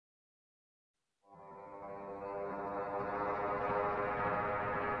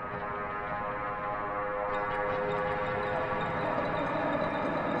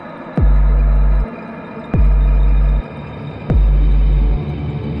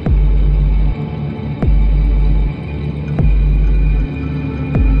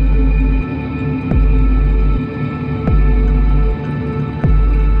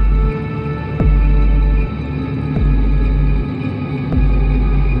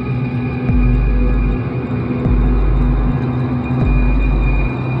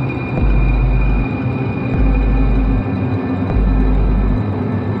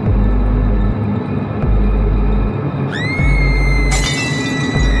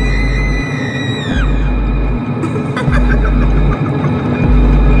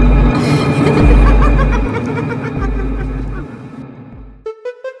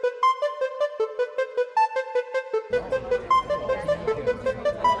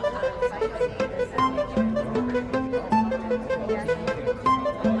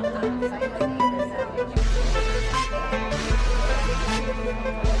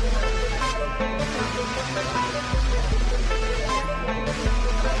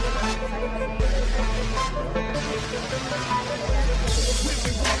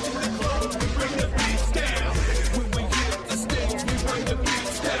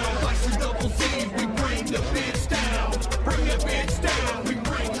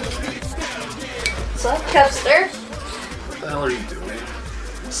What's up, Kevster? What the hell are you doing?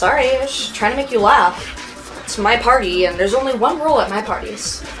 Sorry, I was just trying to make you laugh. It's my party, and there's only one rule at my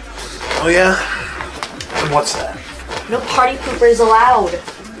parties. Oh yeah? And what's that? No party poopers allowed.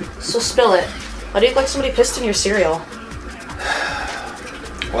 So spill it. Why do you look like somebody pissed in your cereal?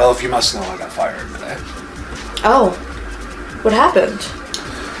 Well, if you must know, I got fired today. Oh. What happened?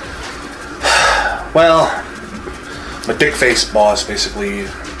 Well, my dick-faced boss basically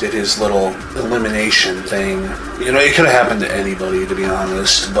did his little elimination thing. You know, it could have happened to anybody, to be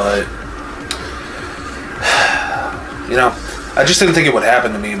honest, but... You know, I just didn't think it would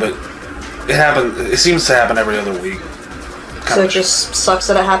happen to me, but it happened. It seems to happen every other week. So it just sucks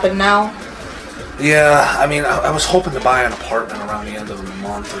that it happened now? Yeah, I mean, I was hoping to buy an apartment around the end of the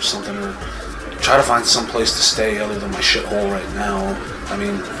month or something, or try to find some place to stay other than my shithole right now. I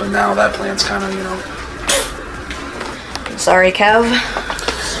mean, but now that plan's kind of, you know... Sorry, Kev.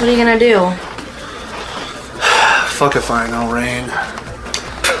 What are you gonna do? Fuck if I know, Rain.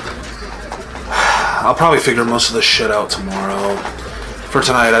 I'll probably figure most of this shit out tomorrow. For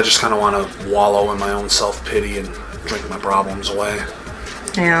tonight, I just kind of want to wallow in my own self-pity and drink my problems away.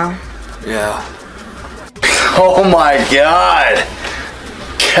 Yeah. Yeah. Oh my god!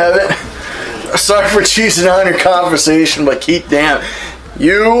 Kevin, sorry for cheesing on your conversation, but keep damn,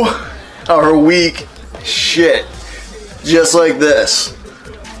 you are weak shit. Just like this.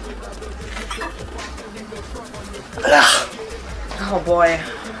 Oh boy.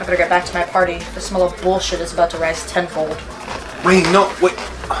 I better get back to my party. The smell of bullshit is about to rise tenfold. Rain, no, wait.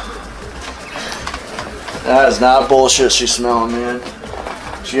 That is not bullshit she's smelling, man.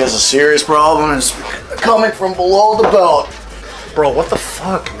 She has a serious problem and it's coming from below the belt. Bro, what the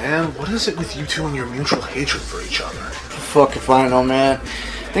fuck, man? What is it with you two and your mutual hatred for each other? Fuck if I know, man.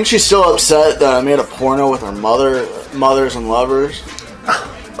 I think she's still upset that I made a porno with her mothers and lovers.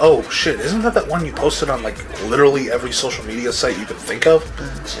 Oh shit, isn't that one you posted on like literally every social media site you could think of?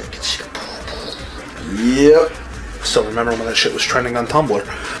 Yep. Still remember when that shit was trending on Tumblr.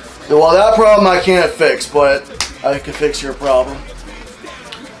 Well, that problem I can't fix, but I can fix your problem.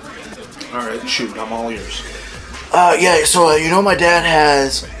 Alright, shoot, I'm all ears. Yeah, so you know my dad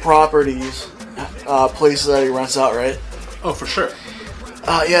has properties, places that he rents out, right? Oh, for sure.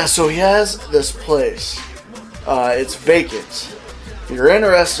 Yeah, so he has this place. It's vacant. If you're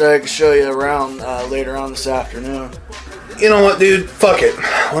interested, I can show you around later on this afternoon. You know what, dude? Fuck it.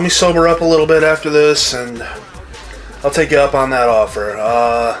 Let me sober up a little bit after this, and I'll take you up on that offer.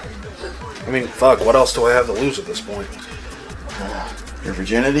 I mean, fuck, what else do I have to lose at this point? Your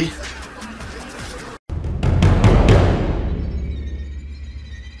virginity?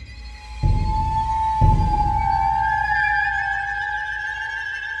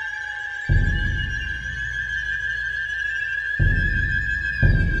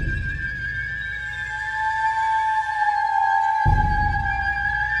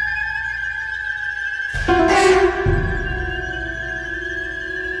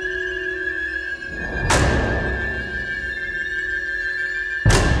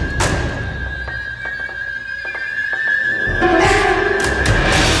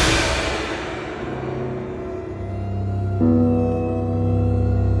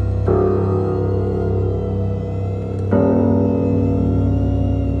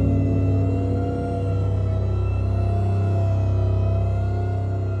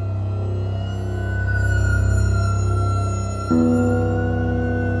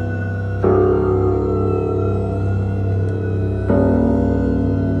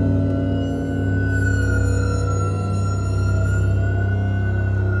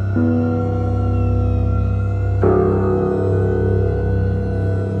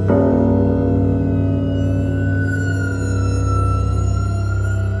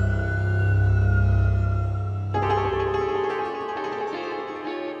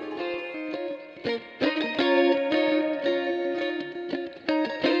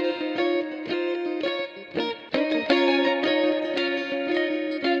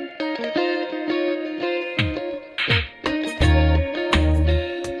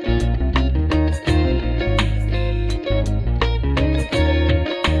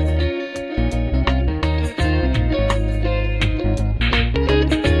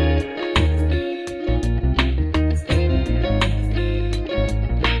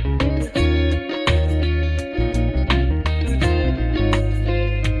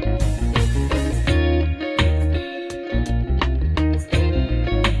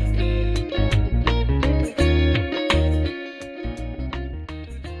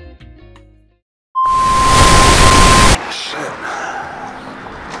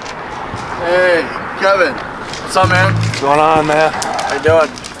 up, man? What's going on, man? How you doing?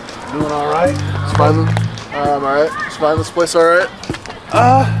 Doing all right? It's fine. I'm all right. Just find this place all right?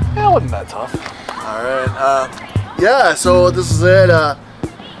 Yeah, it wasn't that tough. All right. Yeah. So this is it.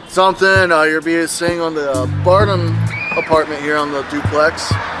 Something you're being staying on the Barnum apartment here on the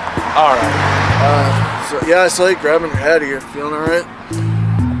duplex. All right. So yeah, I saw you grabbing your head. Are you feeling all right?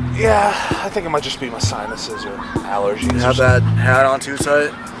 Yeah, I think it might just be my sinuses or allergies. You have that hat on too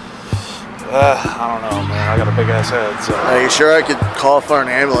tight? I don't know, man. I got a big ass head, so. Are you sure I could call for an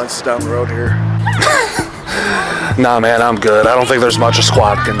ambulance down the road here? Nah, man, I'm good. I don't think there's much a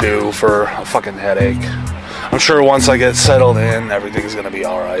squad can do for a fucking headache. I'm sure once I get settled in, everything's gonna be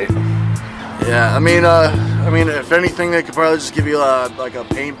all right. Yeah, I mean, if anything, they could probably just give you like a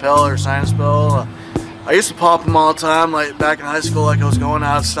pain pill or sinus pill. I used to pop them all the time, like back in high school, like I was going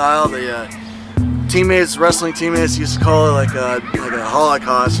out of style. The wrestling teammates used to call it like a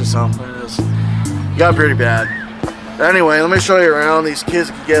Holocaust or something. It got pretty bad. But anyway, let me show you around. These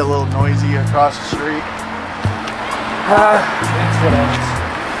kids could get a little noisy across the street. It's whatever.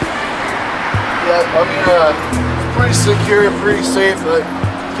 Yeah, I mean, it's pretty secure, pretty safe, but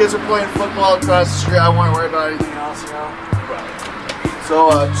kids are playing football across the street. I don't want to worry about anything else, you know? So,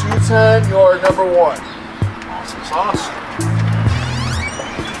 210, you're number 1. Awesome sauce.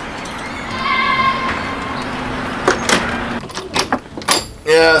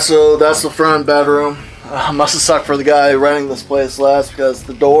 Yeah, so that's the front bedroom. Must have sucked for the guy renting this place last because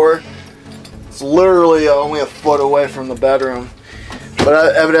the door is literally only a foot away from the bedroom.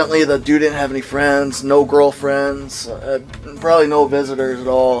 But evidently the dude didn't have any friends, no girlfriends, probably no visitors at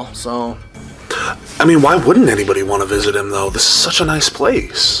all, so. I mean, why wouldn't anybody want to visit him, though? This is such a nice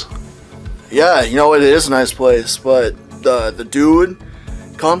place. Yeah, you know, it is a nice place, but the dude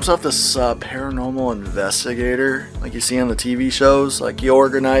calls himself this paranormal investigator, like you see on the TV shows. Like, he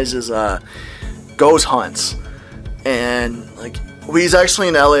organizes ghost hunts. And, like, he's actually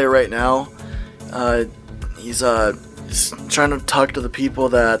in LA right now. He's trying to talk to the people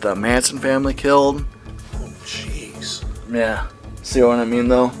that the Manson family killed. Oh, jeez. Yeah. See what I mean,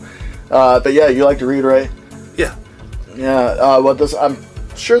 though? But yeah, you like to read, right? Yeah. Yeah. I'm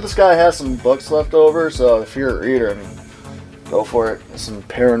sure this guy has some books left over, so if you're a reader, I mean, go for it. It's some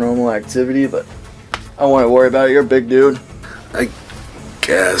paranormal activity, but I don't want to worry about it. You're a big dude. I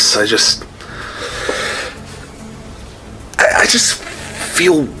guess. I just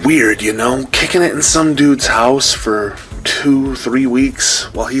feel weird, you know? Kicking it in some dude's house for 2-3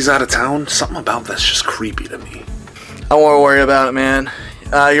 weeks while he's out of town. Something about that's just creepy to me. I don't want to worry about it, man.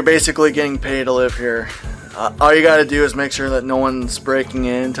 You're basically getting paid to live here. All you gotta do is make sure that no one's breaking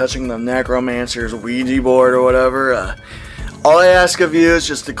in, touching the necromancer's Ouija board or whatever. All I ask of you is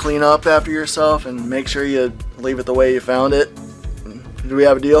just to clean up after yourself and make sure you leave it the way you found it. Do we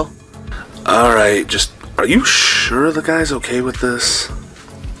have a deal? Alright, just, are you sure the guy's okay with this?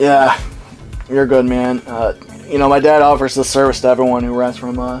 Yeah, you're good, man. You know, my dad offers this service to everyone who rents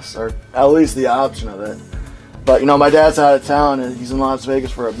from us, or at least the option of it. But, you know, my dad's out of town and he's in Las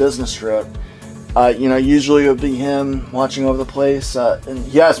Vegas for a business trip. You know, usually it would be him watching over the place. And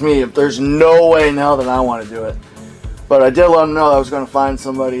he asked me if there's no way in hell that I want to do it. But I did let him know that I was going to find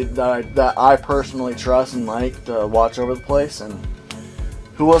somebody that I personally trust and like to watch over the place. And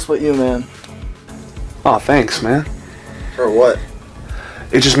who else but you, man? Oh, thanks, man. For what?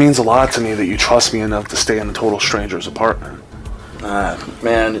 It just means a lot to me that you trust me enough to stay in a total stranger's apartment.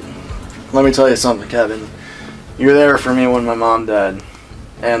 Man, let me tell you something, Kevin. You were there for me when my mom died.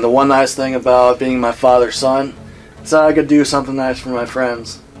 And the one nice thing about being my father's son is that I could do something nice for my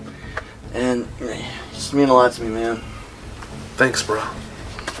friends. And it just mean a lot to me, man. Thanks, bro.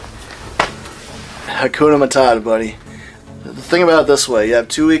 Hakuna Matata, buddy. The thing about it this way, you have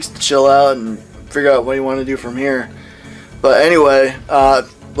 2 weeks to chill out and figure out what you want to do from here. But anyway,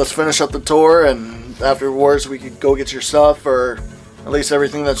 let's finish up the tour, and afterwards we could go get your stuff, or at least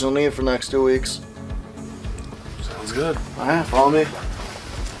everything that you'll need for the next 2 weeks. Sounds good. Alright, follow me.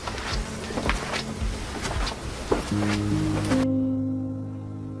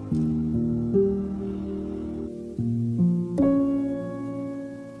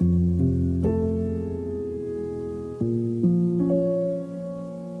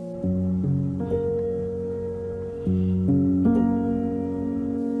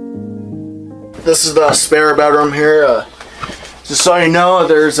 This is the spare bedroom here. Just so you know,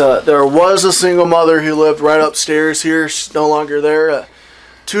 there was a single mother who lived right upstairs here. She's no longer there.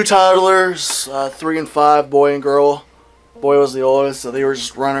 2 toddlers, 3 and 5, boy and girl. Boy was the oldest, so they were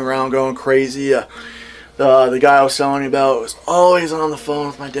just running around going crazy. The guy I was telling you about was always on the phone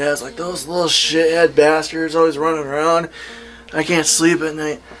with my dad. It's like, those little shithead bastards always running around. I can't sleep at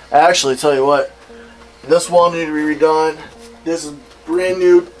night. Actually, tell you what, This wall needed to be redone. This is brand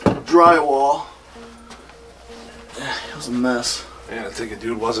new drywall. It was a mess. Man, I think a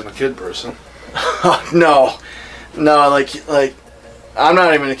dude wasn't a kid person. No, like I'm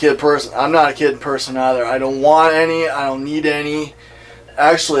not even a kid person. I'm not a kid person either. I don't want any. I don't need any.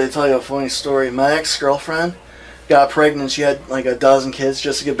 Actually, I'll tell you a funny story. My ex-girlfriend got pregnant. She had like a dozen kids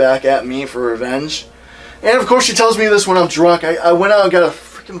just to get back at me for revenge. And of course, she tells me this when I'm drunk. I went out and got a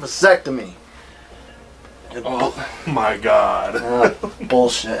freaking vasectomy. Oh my god.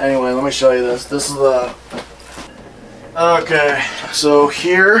 Bullshit. Anyway, let me show you this. This is the... Okay, so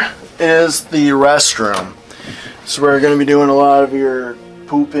here is the restroom. So we're going to be doing a lot of your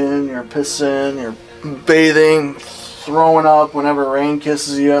pooping, your pissing, your bathing, throwing up whenever rain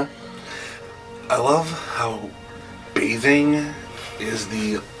kisses you. I love how bathing is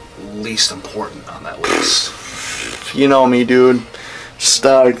the least important on that list. You know me, dude. Just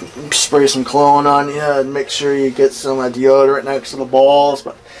spray some cologne on you and make sure you get some deodorant next to the balls.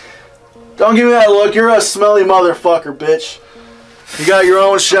 But don't give me that look. You're a smelly motherfucker, bitch. You got your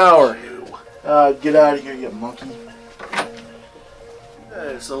own shower. Get out of here, you monkey.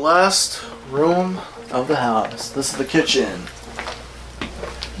 Okay, it's the last room of the house. This is the kitchen.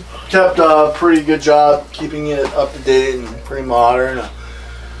 Kept a pretty good job keeping it up to date and pretty modern.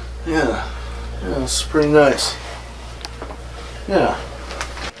 Yeah, it's pretty nice. Yeah.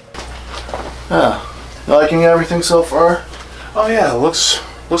 You liking everything so far? Oh yeah, looks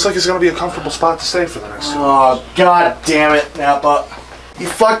like it's gonna be a comfortable spot to stay for the next 2 weeks. Oh, god damn it, Nappa. You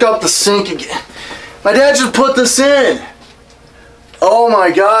fucked up the sink again. My dad just put this in. Oh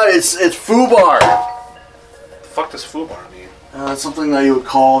my god, it's FUBAR. The fuck does FUBAR mean? It's something that you would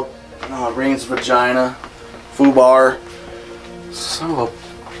call Rain's vagina. FUBAR. Son of a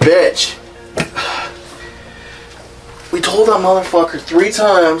bitch. We told that motherfucker 3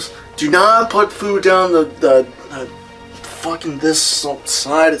 times, do not put food down the fucking this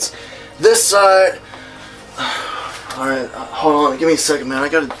side. It's this side. Alright, hold on. Give me a second, man. I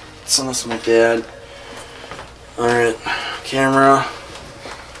gotta send this to my dad. Alright, camera.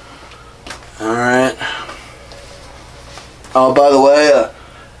 Alright. Oh, by the way,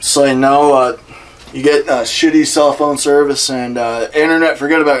 so you know, you get shitty cell phone service and internet.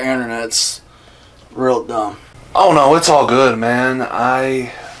 Forget about internet. It's real dumb. Oh no, it's all good, man.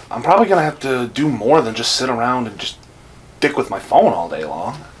 I'm probably gonna have to do more than just sit around and just dick with my phone all day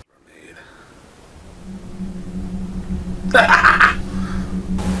long.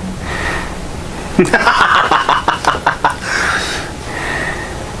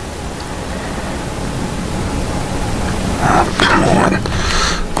 Oh, come on.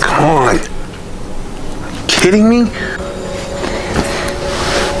 Come on. Are you kidding me?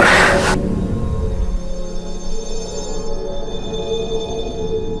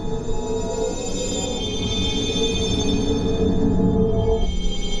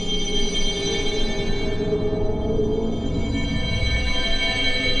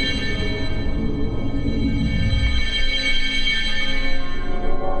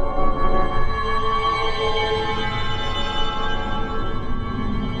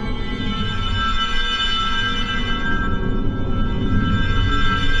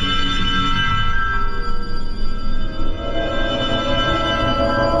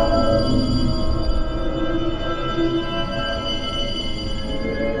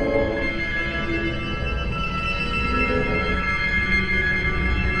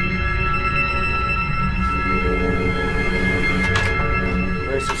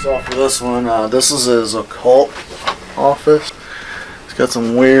 For this one, this is his occult office. It's got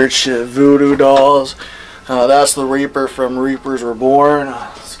some weird shit, voodoo dolls. That's the Reaper from Reapers Were Born.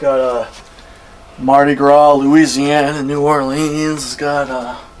 It's got Mardi Gras, Louisiana, New Orleans. It's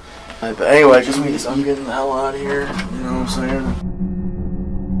got but anyway, just means I'm getting the hell out of here. You know what I'm saying?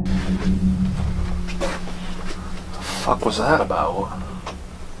 What the fuck was that about?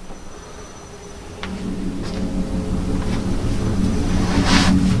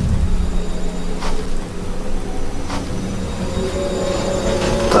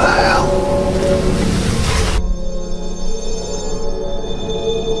 What the hell?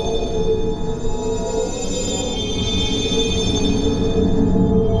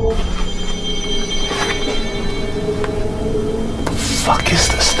 What the fuck is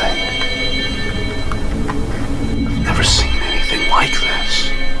this thing? I've never seen anything like this.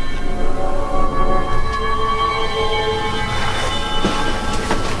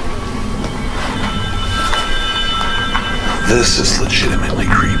 This is legitimately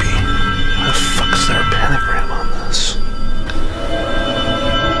creepy. Why the fuck is there a pentagram on this?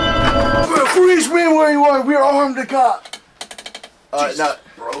 Freeze me where you are. We are armed to cop. Jesus, No,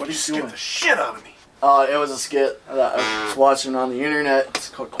 bro, what are you you scared doing? the shit out of me. It was a skit that I was watching on the internet. It's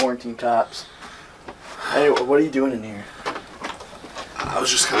called Quarantine Cops. Anyway, what are you doing in here? I was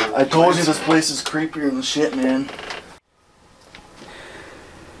just kind of... I told you this place is creepier than shit, man.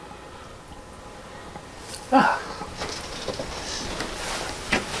 Ah.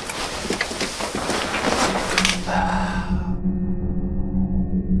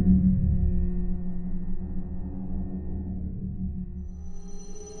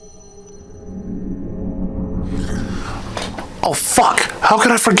 Oh, fuck. How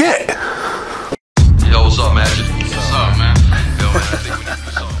could I forget? Yo, what's up, Magic? What's up, man? Yo, man, I think we need to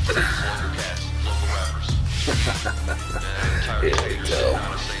do something. Local cats, local rappers. Here we go.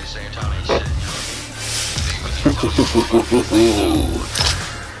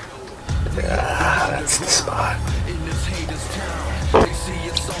 Yeah, that's the spot.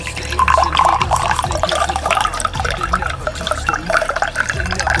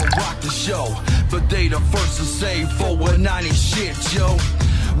 But they the first to say 419 shit, yo.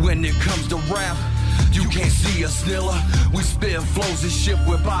 When it comes to rap, you can't see us, Nilla. We spit flows and shit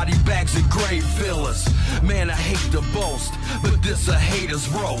with body bags and grave fillers. Man, I hate to boast, but this a hater's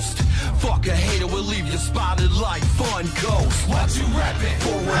roast. Fuck a hater, we'll leave you spotted like Fun Coast. What you rapping?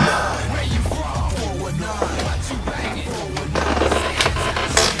 419. Where you from? 419. What you banging?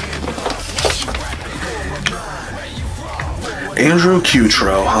 419. Andrew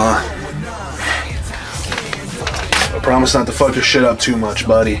Cutro, huh? I promise not to fuck your shit up too much,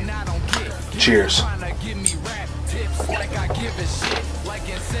 buddy. Cheers.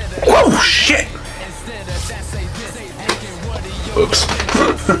 Whoa, shit! Oops.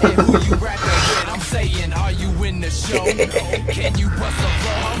 I'm saying, are you in the show? Can you bust a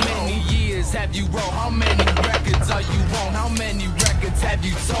flow? How many years have you wrote? How many records are you on? How many records have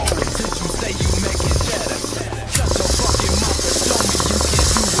you sold? Since you say you make it better, shut your fucking mouth and show me you can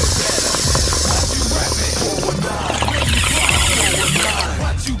do it better. What you rapping? 419.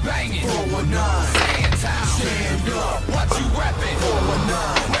 What you banging? 419. Stand up. What you rapping?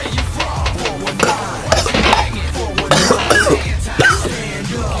 419. Where you from? 419. What you banging? 419.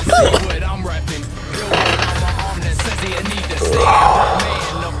 Stand up. See what I'm rapping. Build it on my arm that says you need to stand up.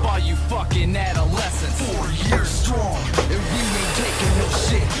 Man up all you fucking adolescents. 4 years strong. If you ain't taking no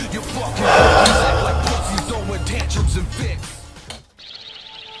shit, you fucking act like pussies throwing tantrums and fits.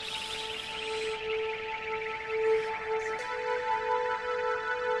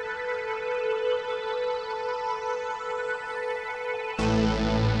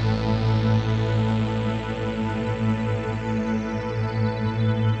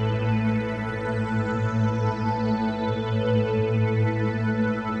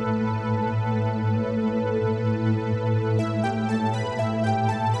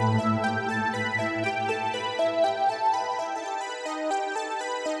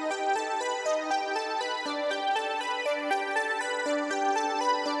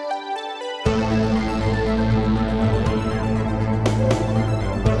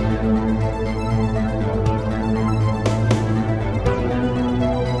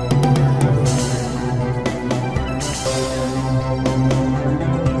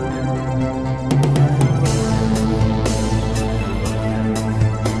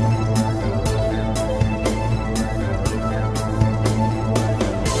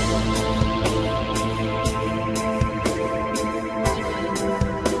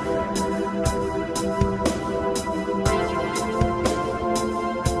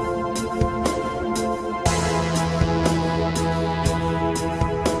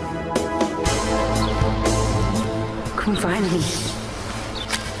 Come find me.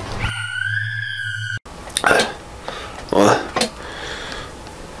 What?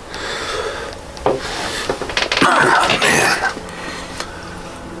 Oh, man.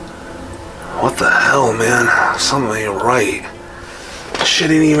 What the hell, man? Something ain't right.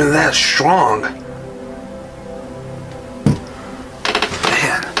 Shit ain't even that strong.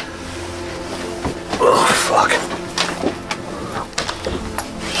 Man. Oh, fuck.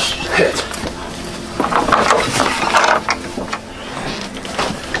 Shit.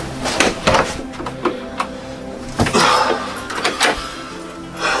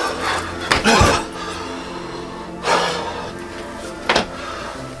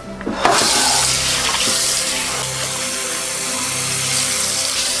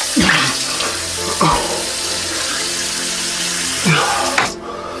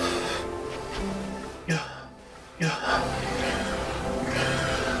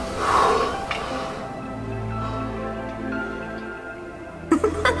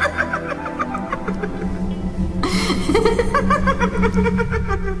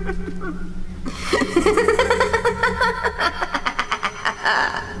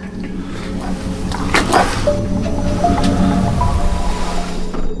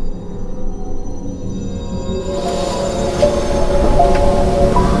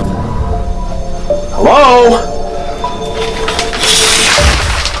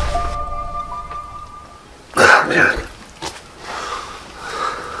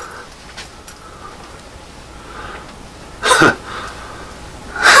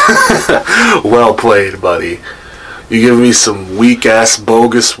 Well played, buddy. You give me some weak-ass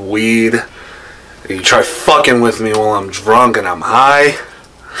bogus weed, and you try fucking with me while I'm drunk and I'm high?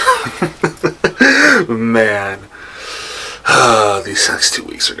 Man. These next 2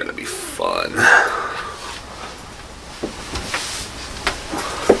 weeks are gonna be fun.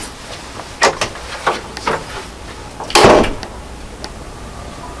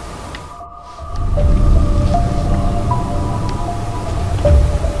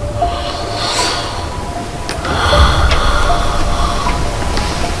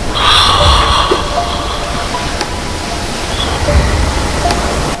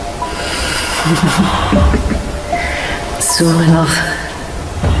 Soon, my love.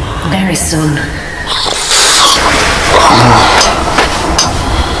 Very soon.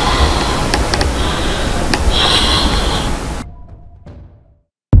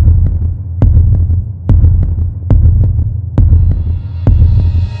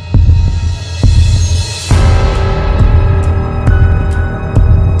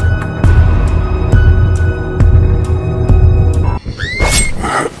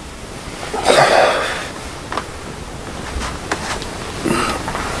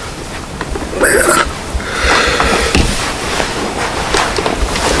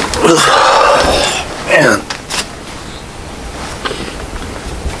 Man.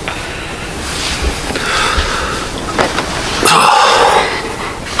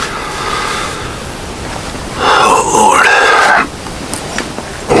 Oh, Lord.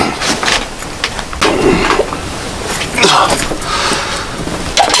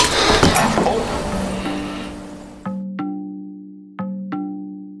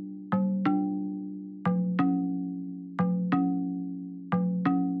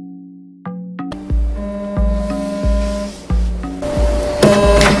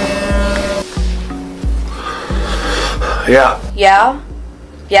 Yeah. Yeah?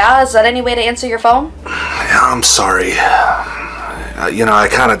 Yeah? Is that any way to answer your phone? Yeah, I'm sorry. You know, I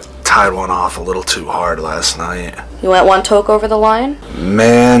kind of tied one off a little too hard last night. You went one toke over the line?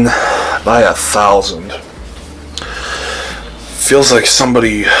 Man, by 1,000. Feels like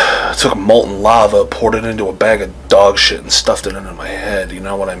somebody took molten lava, poured it into a bag of dog shit, and stuffed it into my head. You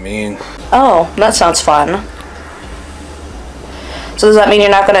know what I mean? Oh, that sounds fun. So does that mean you're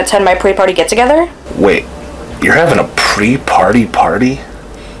not going to attend my pre-party get-together? Wait, you're having a pre-party party?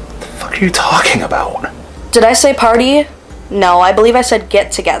 What the fuck are you talking about? Did I say party? No, I believe I said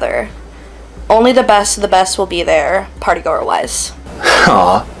get-together. Only the best of the best will be there, party-goer-wise.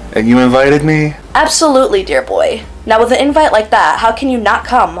 Aw, and you invited me? Absolutely, dear boy. Now with an invite like that, how can you not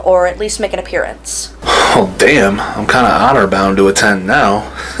come, or at least make an appearance? Oh, damn, I'm kind of honor-bound to attend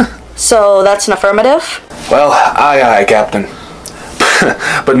now. So that's an affirmative? Well, aye, Captain.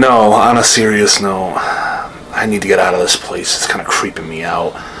 But no, on a serious note, I need to get out of this place. It's kind of creeping me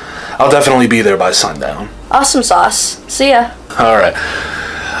out. I'll definitely be there by sundown. Awesome sauce. See ya. Alright.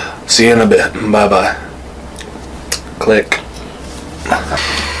 See you in a bit. Bye-bye. Click.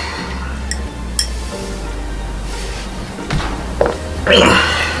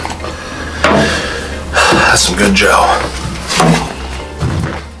 That's some good Joe.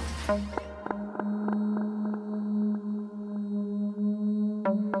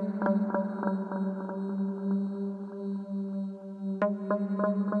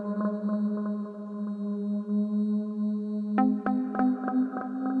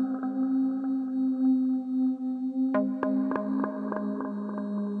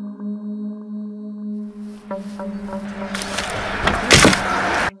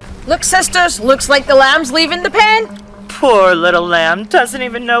 Look, sisters, looks like the lamb's leaving the pen. Poor little lamb doesn't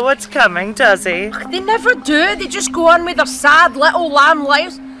even know what's coming, does he? They never do. They just go on with their sad little lamb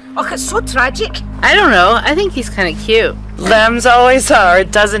lives. Oh, it's so tragic. I don't know. I think he's kind of cute. Lambs always are.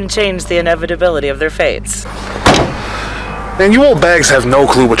 It doesn't change the inevitability of their fates. Man, you old bags have no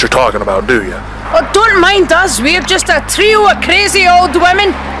clue what you're talking about, do you? Oh, don't mind us. We're just a trio of crazy old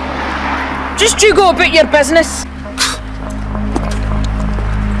women. Just you go about your business.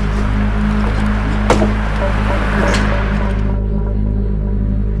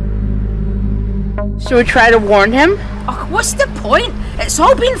 Should we try to warn him? Oh, what's the point? It's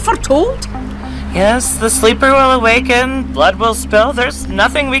all been foretold. Yes, the sleeper will awaken, blood will spill. There's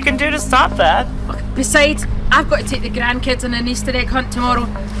nothing we can do to stop that. Besides, I've got to take the grandkids on an Easter egg hunt tomorrow.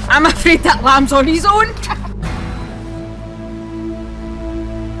 I'm afraid that lamb's on his own.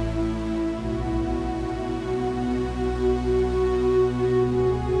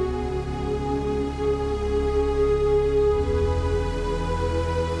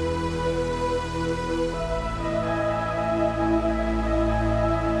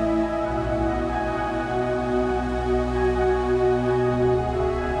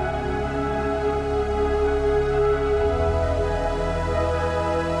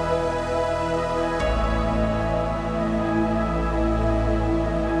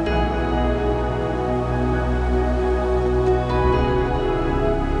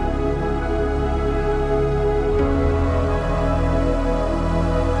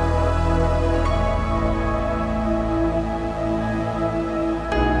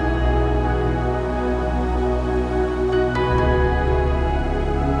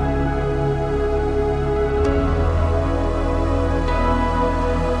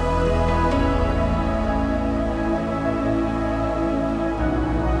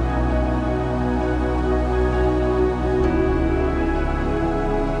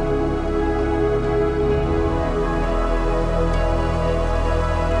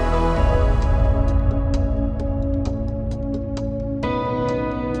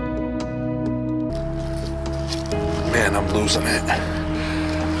 man, I'm losing it.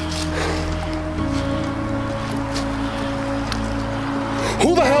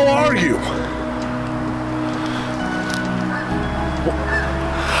 Who the hell are you?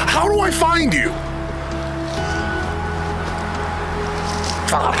 How do I find you?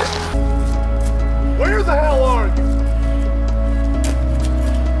 Fuck. Where the hell are you?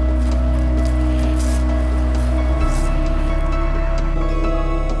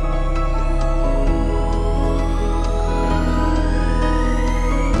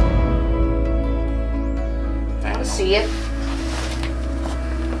 See it?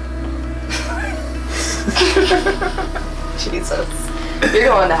 Jesus. You're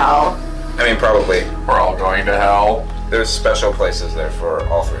going to hell. I mean, probably. We're all going to hell. There's special places there for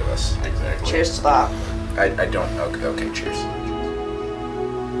all three of us. Exactly. Cheers to that. I don't know. Okay, cheers.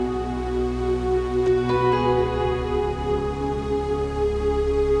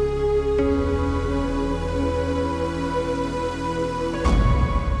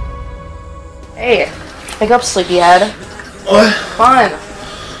 Hey, wake up, sleepyhead. What? Come on.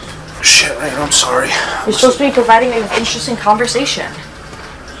 Shit, man, I'm sorry. You're supposed to be providing an interesting conversation.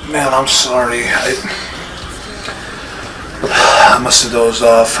 Man, I'm sorry. I must have dozed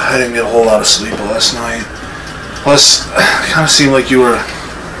off. I didn't get a whole lot of sleep last night. Plus, it kind of seemed like you were,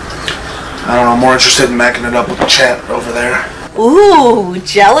 I don't know, more interested in macking it up with the chat over there. Ooh,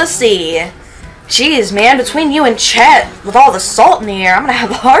 jealousy. Jeez, man, between you and Chet, with all the salt in the air, I'm gonna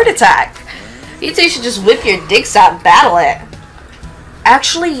have a heart attack. You two should just whip your dicks out and battle it.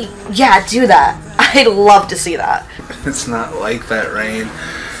 Actually, yeah, do that. I'd love to see that. It's not like that, Rain.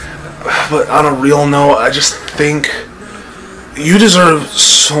 But on a real note, I just think you deserve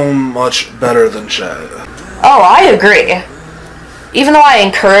so much better than Chet. Oh, I agree. Even though I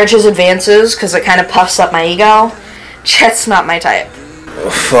encourage his advances because it kind of puffs up my ego, Chet's not my type.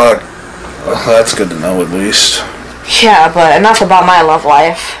 Oh, fuck. Well, that's good to know, at least. Yeah, but enough about my love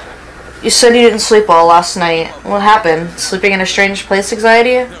life. You said you didn't sleep well last night. What happened? Sleeping in a strange place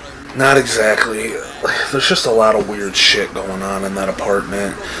anxiety? Not exactly. There's just a lot of weird shit going on in that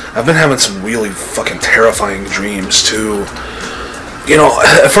apartment. I've been having some really fucking terrifying dreams, too. You know,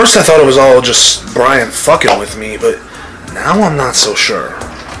 at first I thought it was all just Brian fucking with me, but now I'm not so sure.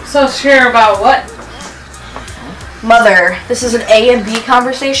 So sure about what? Mother, this is an A and B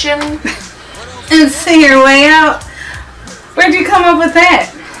conversation. And see your way out? Where'd you come up with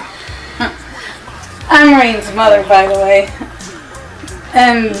that? I'm Rain's mother, by the way.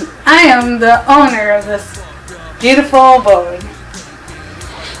 And I am the owner of this beautiful abode.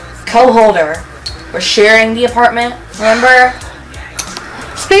 Co-holder. We're sharing the apartment, remember?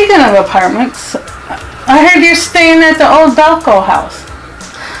 Speaking of apartments, I heard you're staying at the old Belco house.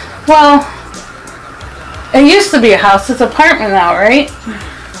 Well, it used to be a house. It's an apartment now, right?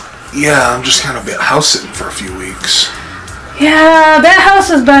 Yeah, I'm just kind of house sitting for a few weeks. Yeah, that house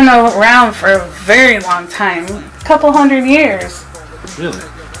has been around for a very long time. A couple 100 years. Really?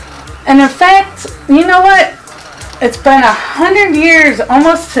 And in fact, you know what? It's been 100 years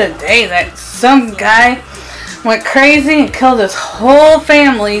almost today that some guy went crazy and killed his whole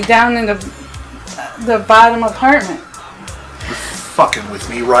family down in the bottom apartment. You're fucking with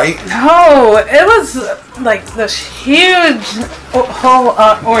me, right? No, it was like this huge whole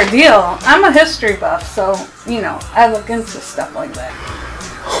ordeal. I'm a history buff, so, you know, I look into stuff like that.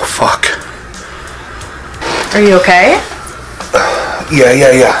 Oh, fuck. Are you okay?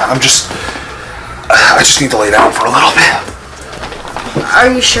 Yeah. I just need to lay down for a little bit. Are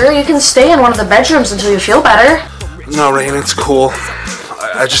you sure you can stay in one of the bedrooms until you feel better? No, Rain, it's cool.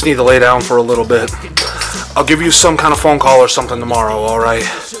 I just need to lay down for a little bit. I'll give you some kind of phone call or something tomorrow, alright?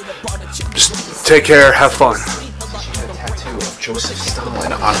 Just take care, have fun. She had a tattoo of Joseph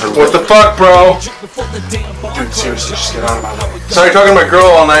Stalin on her What the fuck, bro? Dude, seriously, just get out of my way. Sorry talking to my girl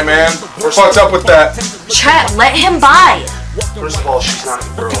all night, man. What's up with that? Chet, let him by. First of all, she's not a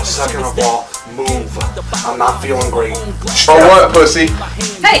girl. Second of all, move. I'm not feeling great. For what, pussy?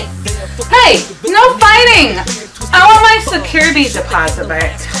 Hey, no fighting! I want my security deposit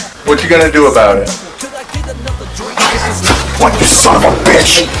back. What you gonna do about it? What, you son of a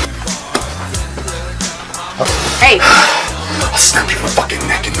bitch! Hey, I'll snap your fucking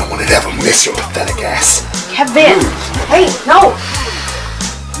neck and no one would ever miss your pathetic ass. Kevin. Hey, no.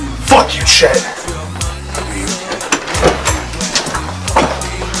 Fuck you, Chet.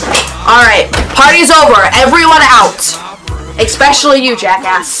 Alright, party's over. Everyone out. Especially you,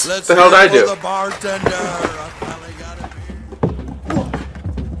 jackass. What the hell did I do?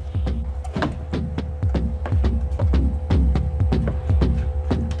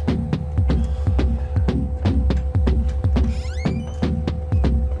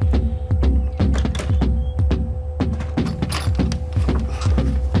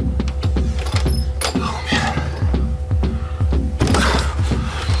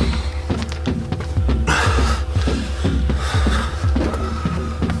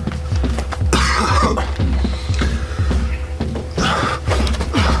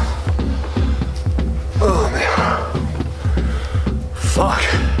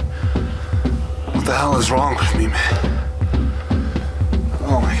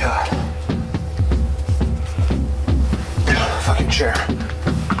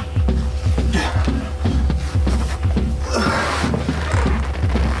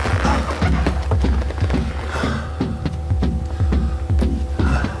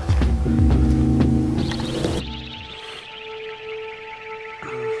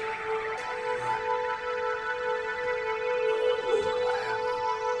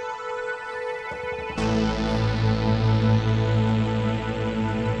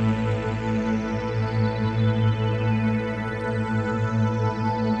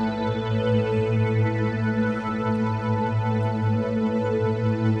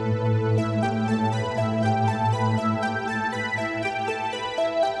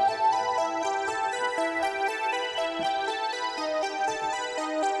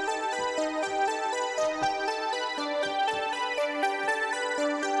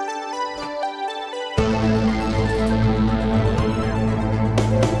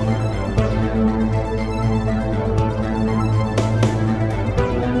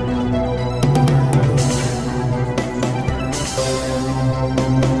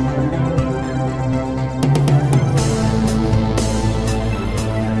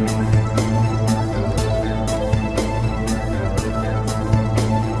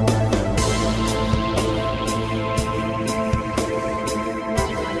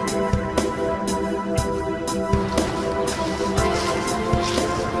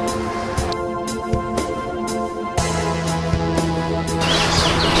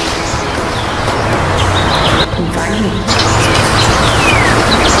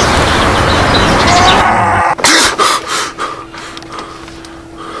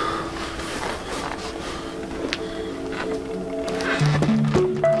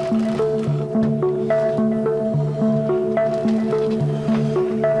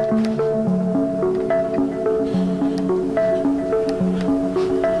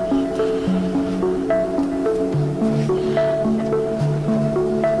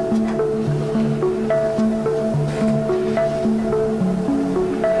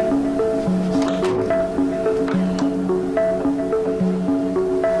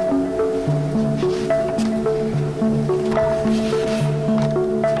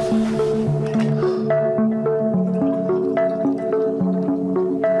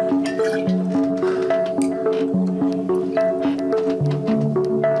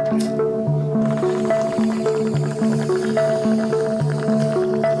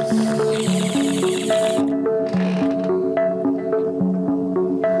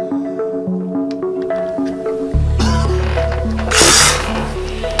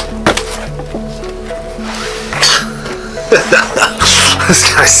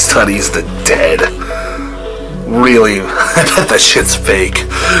 This guy studies the dead. Really? I bet that shit's fake.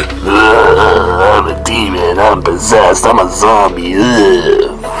 I'm a demon, I'm possessed, I'm a zombie.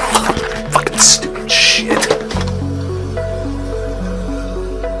 Fucking stupid shit.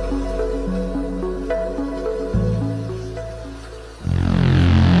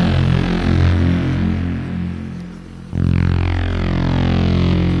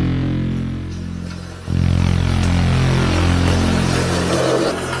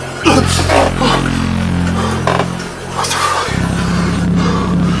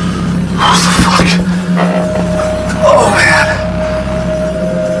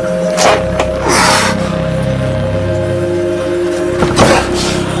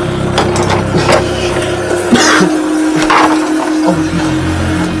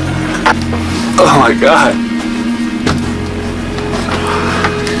 Oh my god.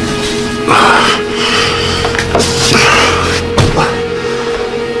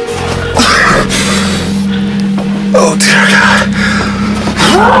 Oh dear God.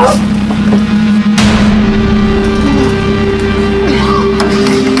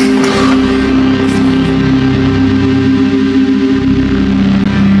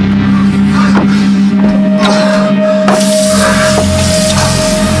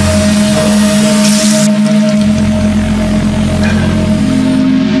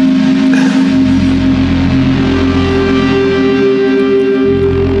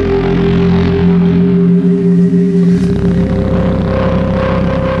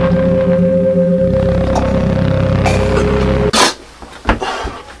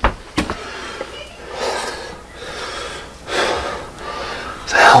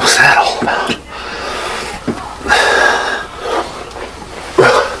 What was that all about?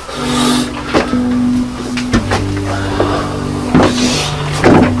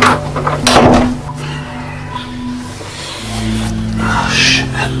 Oh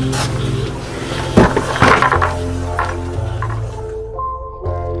shit.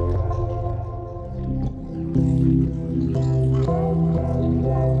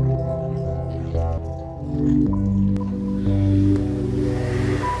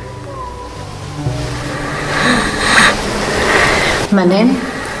 My name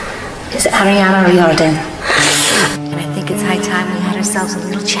is Oriana Rises, and I think it's high time we had ourselves a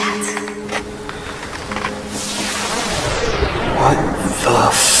little chat. What the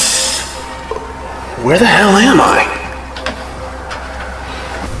Where the hell am I?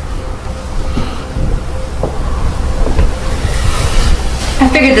 I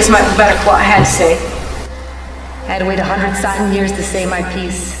figured this might be better for what I had to say. I had to wait 100,000 years to say my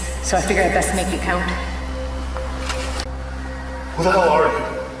piece, so I figured I'd best make it count. Who the hell are you?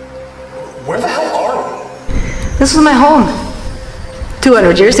 Where the hell are we? This was my home.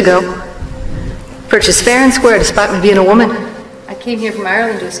 200 years ago. Purchased fair and square despite me being a woman. I came here from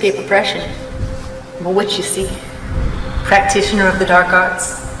Ireland to escape oppression. I'm a witch, you see. Practitioner of the dark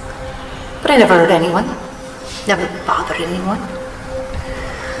arts. But I never hurt anyone. Never bothered anyone.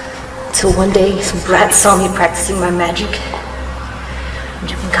 Until one day, some brat saw me practicing my magic. And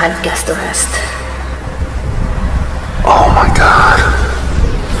you can kind of guess the rest. Oh my god.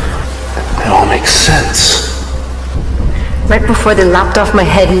 It all makes sense. Right before they lopped off my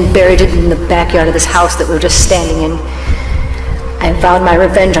head and buried it in the backyard of this house that we were just standing in, I vowed my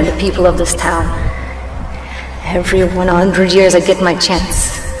revenge on the people of this town. Every 100 years I get my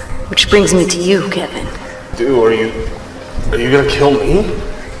chance. Which brings me to you, Kevin. Dude, are you gonna kill me?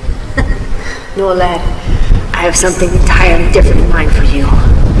 No, lad. I have something entirely different in mind for you.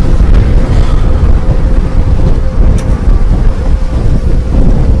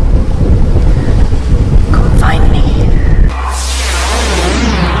 Come find me.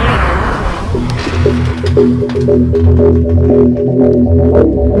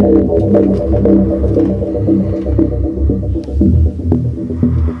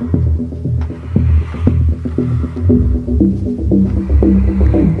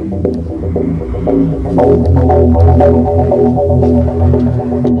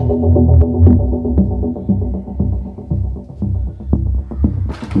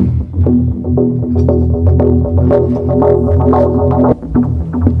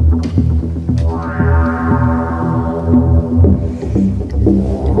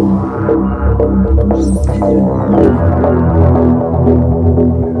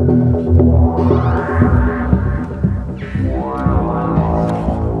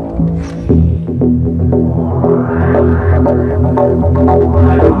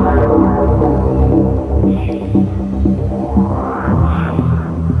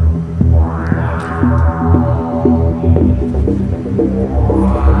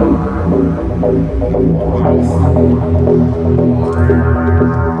 Oh,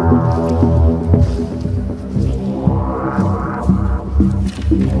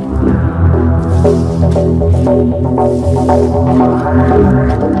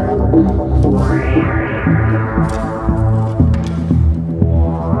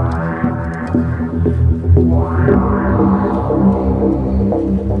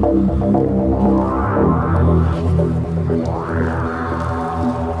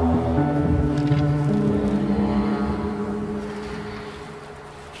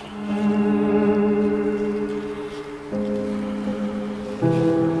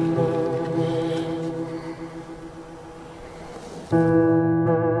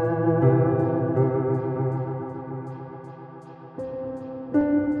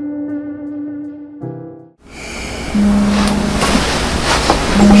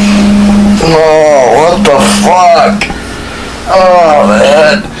 what the fuck? Oh,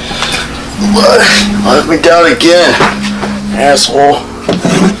 man. Let me down again, asshole.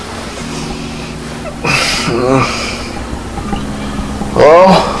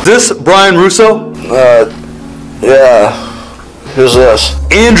 Hello? This Brian Russo? Yeah. Who's this?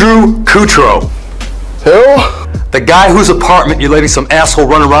 Andrew Coutreau. Who? The guy whose apartment you're letting some asshole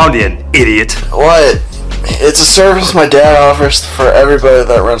run around in, idiot. What? It's a service my dad offers for everybody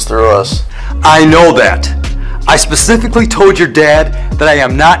that runs through us. I know that. I specifically told your dad that I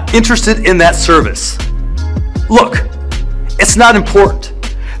am not interested in that service. Look, it's not important.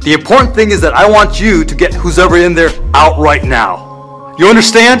 The important thing is that I want you to get who's ever in there out right now. You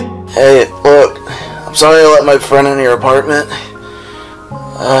understand? Hey, look, I'm sorry I let my friend in your apartment.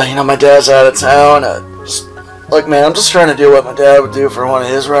 You know, my dad's out of town. Look, man, I'm just trying to do what my dad would do for one of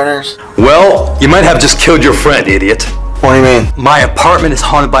his runners. Well, you might have just killed your friend, idiot. What do you mean? My apartment is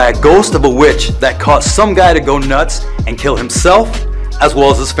haunted by a ghost of a witch that caused some guy to go nuts and kill himself as well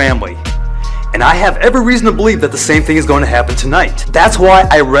as his family. And I have every reason to believe that the same thing is going to happen tonight. That's why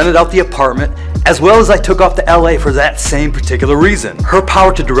I rented out the apartment as well as I took off to LA for that same particular reason. Her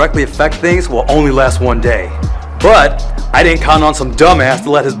power to directly affect things will only last one day. But I didn't count on some dumbass to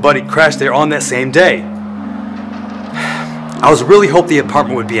let his buddy crash there on that same day. I was really hoping the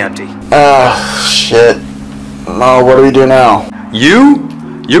apartment would be empty. Shit. No, what do we do now?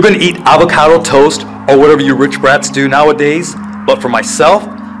 You're gonna eat avocado toast or whatever you rich brats do nowadays. But for myself,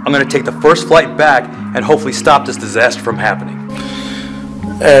 I'm gonna take the first flight back and hopefully stop this disaster from happening.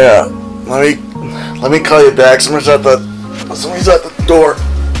 Hey, let me call you back. Somebody's at the door.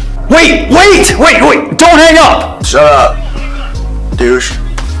 Wait! Don't hang up! Shut up, douche.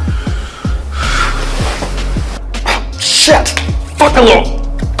 Shit! Fuck alone!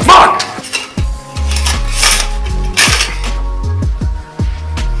 Fuck!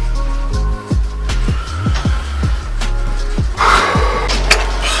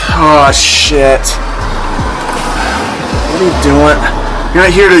 Oh, shit. What are you doing? You're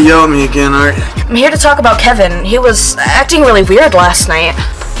not here to yell at me again, are you? I'm here to talk about Kevin. He was acting really weird last night. What the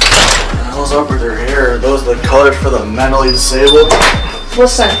hell's up with her hair? Are those the colors for the mentally disabled?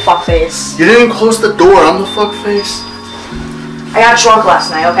 Listen, fuckface. You didn't close the door. I'm the fuckface. I got drunk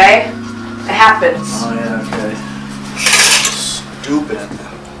last night, okay? It happens. Oh, yeah, okay. Stupid.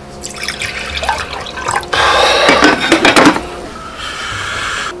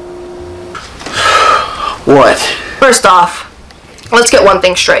 What? First off, let's get one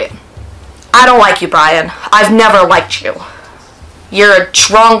thing straight. I don't like you, Brian. I've never liked you. You're a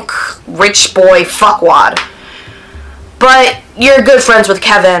drunk, rich boy fuckwad. But you're good friends with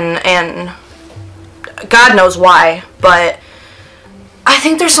Kevin, and God knows why, but I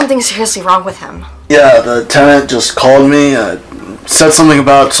think there's something seriously wrong with him. Yeah, the tenant just called me, said something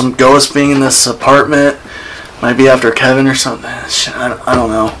about some ghost being in this apartment. Might be after Kevin or something. I don't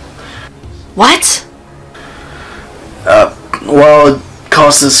know. What? Well, it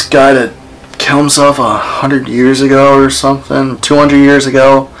caused this guy to kill himself 100 years ago or something, 200 years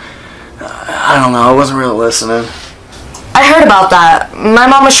ago. I don't know, I wasn't really listening. I heard about that. My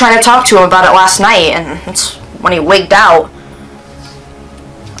mom was trying to talk to him about it last night, and it's when he wigged out.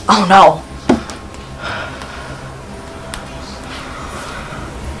 Oh no.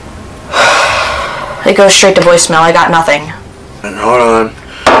 It goes straight to voicemail. I got nothing. And hold on.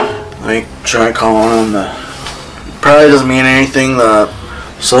 Let me try calling him. Probably doesn't mean anything. The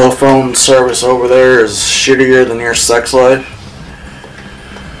cell phone service over there is shittier than your sex life.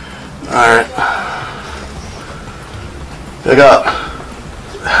 Alright. Pick up.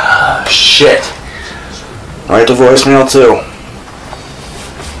 Shit. Right to voicemail too.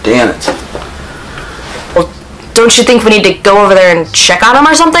 Damn it. Well, don't you think we need to go over there and check on him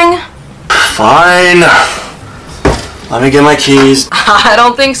or something? Fine. Let me get my keys. I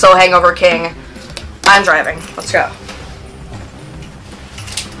don't think so, Hangover King. I'm driving. Let's go.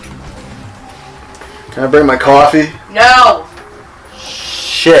 Can I bring my coffee? No!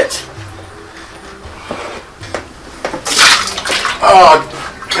 Shit. Oh,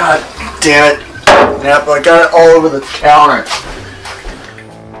 god damn it. Yep, I got it all over the counter.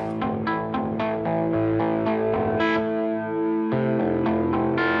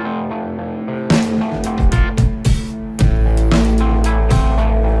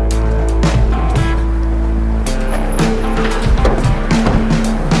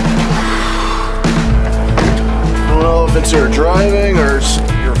 I don't know if it's your driving or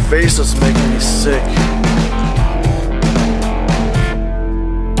your face that's making me sick.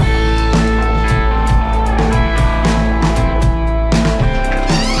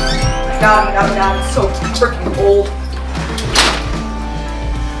 God, it's so freaking cold.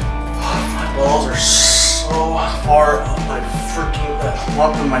 My balls are so far up my freaking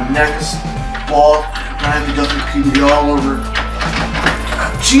lump in my neck is bald. I have to go through PB all over.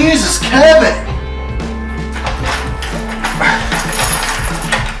 Jesus, Kevin!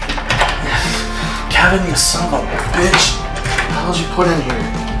 Kevin, you son of a bitch. How did you put in here?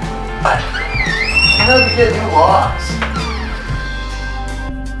 I had to get new locks.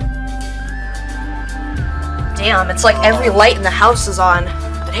 Damn, it's like every light in the house is on.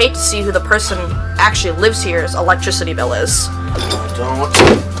 I'd hate to see who the person actually lives here's electricity bill is.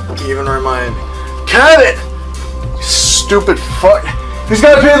 Don't even remind me. Kevin! You stupid fuck. He's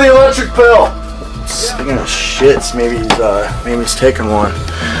gotta pay the electric bill. Speaking of shits, maybe he's taking one.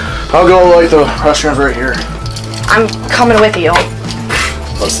 I'll go light the restaurant right here. I'm coming with you.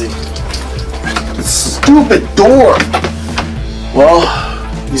 Pussy. Stupid door! Well,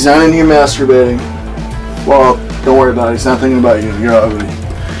 he's not in here masturbating. Well, don't worry about it. He's not thinking about you. You're ugly.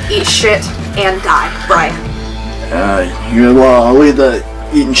 Eat shit and die, Brian. Well, I'll leave the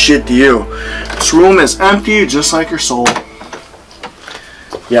eating shit to you. This room is empty, just like your soul.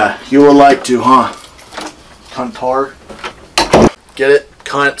 Yeah, you would like to, huh? Cuntar. Get it?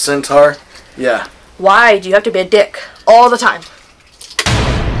 Cunt centaur? Yeah. Why do you have to be a dick all the time?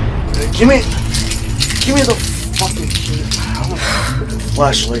 Give me the fucking key.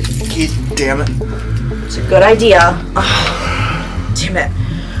 Flashlight. Key, damn it. It's a good idea. Damn it.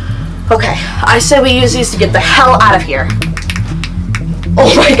 Okay, I say we use these to get the hell out of here.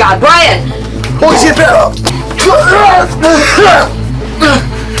 Oh my god, Brian! Holy shit,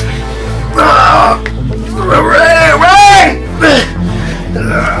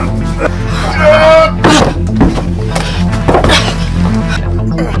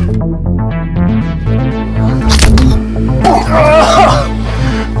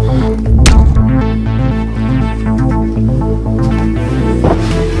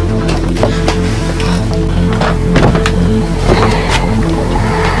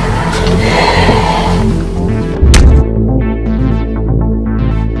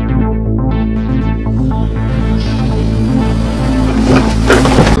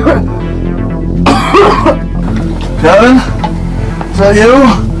 Kevin? Is that you?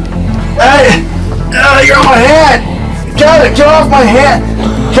 Hey! You're on my hand! Kevin, get off my hand!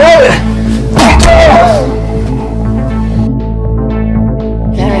 Kevin!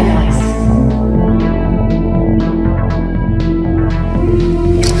 Very nice.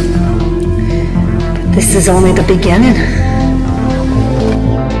 But this is only the beginning.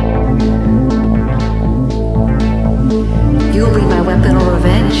 You'll be my weapon of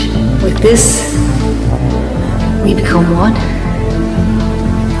revenge. With this, we become one.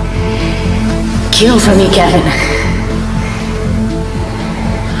 Kill for me, Kevin.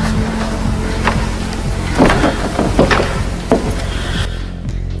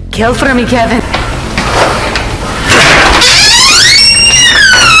 Kill for me, Kevin.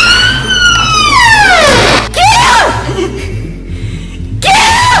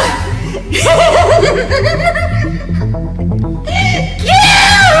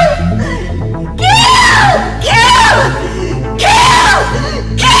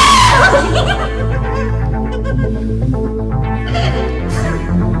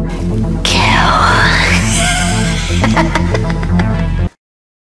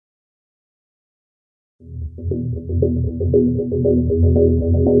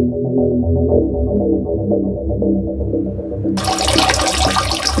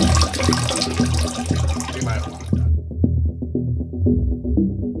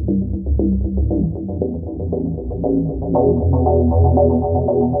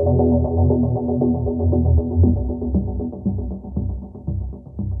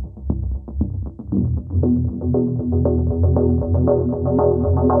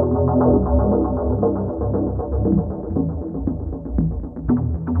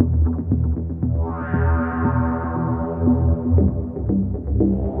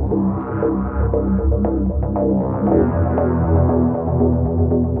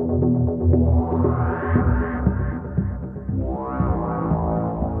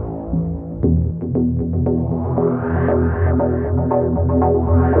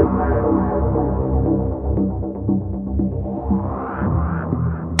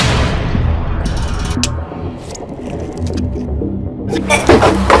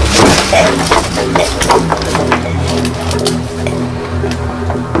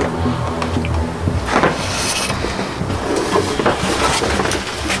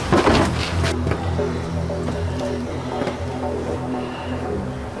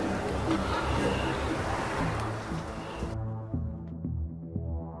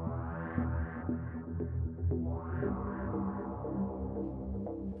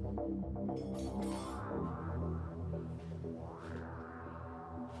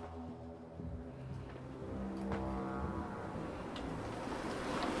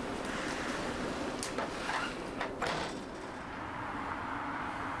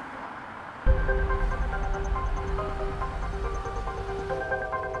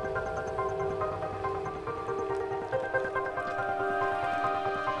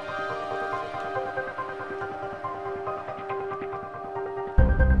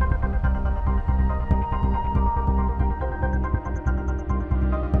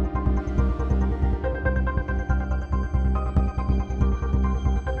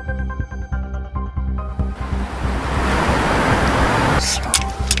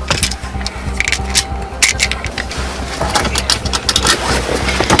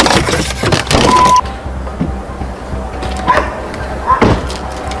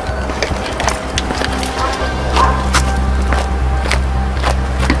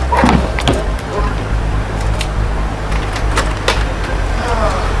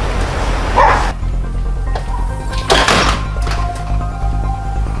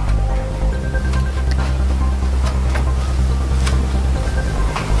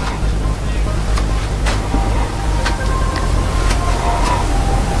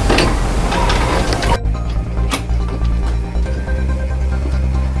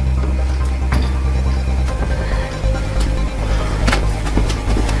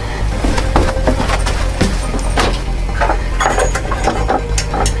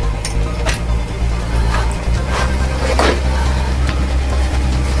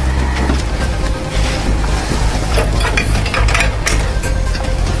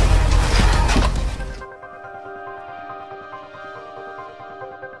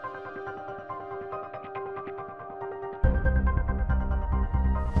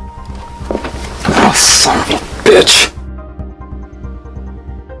 Son of a bitch.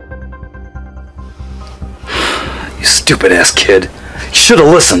 You stupid ass kid. You should have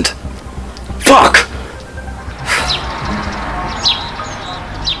listened. Fuck!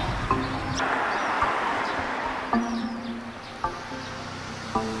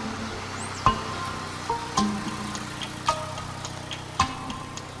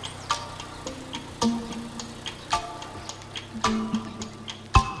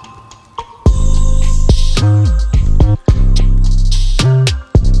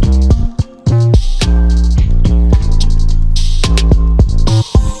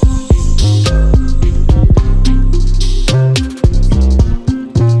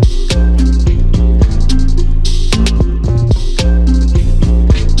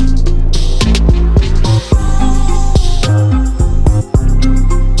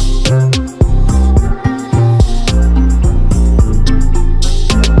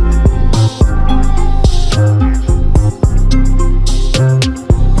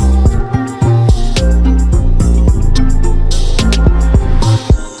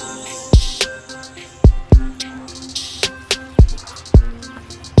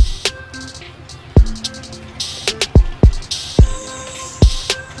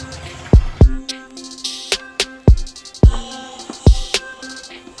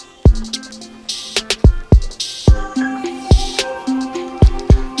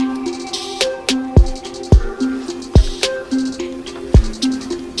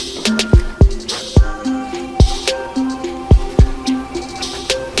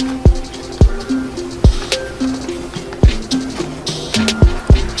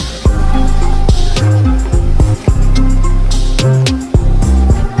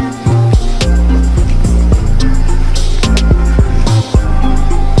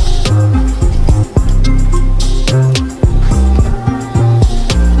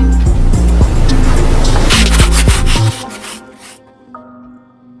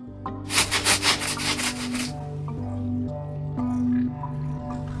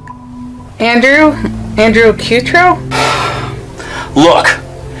 Andrew Cutro? Look,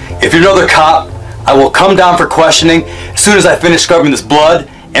 if you're another cop, I will come down for questioning as soon as I finish scrubbing this blood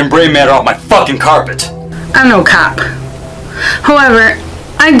and brain matter off my fucking carpet. I'm no cop. However,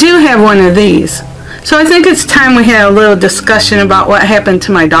 I do have one of these. So I think it's time we had a little discussion about what happened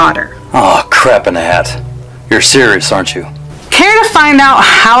to my daughter. Oh, crap in the hat. You're serious, aren't you? Care to find out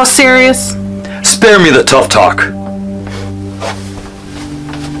how serious? Spare me the tough talk.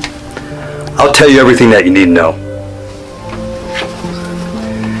 I'll tell you everything that you need to know.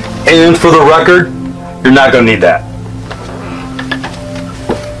 And for the record, you're not going to need that.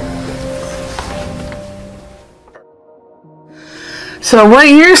 So what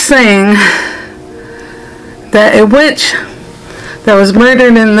you're saying, that a witch that was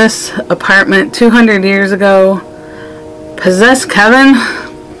murdered in this apartment 200 years ago possessed Kevin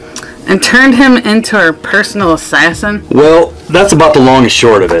and turned him into her personal assassin? Well, that's about the long and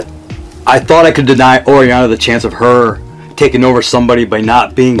short of it. I thought I could deny Oriana the chance of her taking over somebody by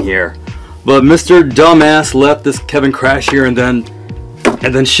not being here. But Mr. Dumbass left this Kevin crash here and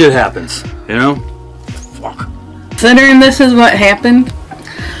then shit happens, you know? Fuck. Considering this is what happened,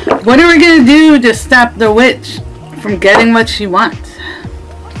 what are we gonna do to stop the witch from getting what she wants?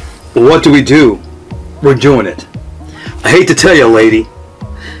 What do we do? We're doing it. I hate to tell you, lady.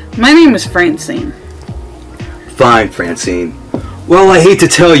 My name is Francine. Fine, Francine. Well, I hate to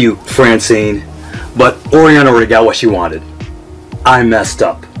tell you, Francine, but Oriana already got what she wanted. I messed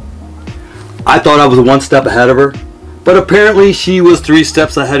up. I thought I was one step ahead of her, but apparently she was 3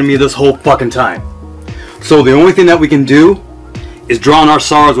 steps ahead of me this whole fucking time. So the only thing that we can do is drown our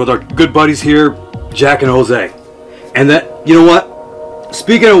sorrows with our good buddies here, Jack and Jose. And that, you know what?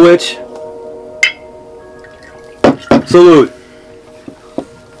 Speaking of which, salute.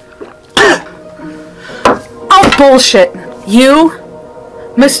 Oh, bullshit. You,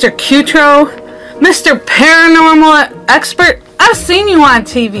 Mr. Cutro, Mr. Paranormal Expert, I've seen you on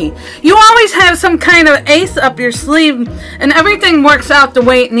TV. You always have some kind of ace up your sleeve and everything works out the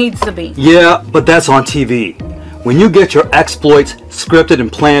way it needs to be. Yeah, but that's on TV. When you get your exploits scripted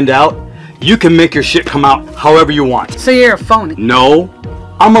and planned out, you can make your shit come out however you want. So you're a phony? No,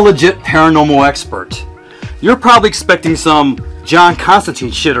 I'm a legit paranormal expert. You're probably expecting some John Constantine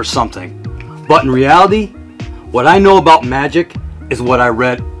shit or something. But in reality, what I know about magic is what I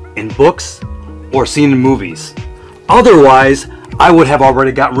read in books or seen in movies. Otherwise, I would have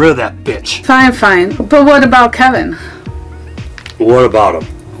already gotten rid of that bitch. Fine, fine. But what about Kevin? What about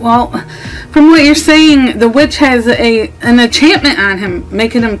him? Well, from what you're saying, the witch has an enchantment on him,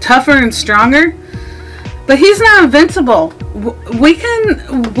 making him tougher and stronger. But he's not invincible. We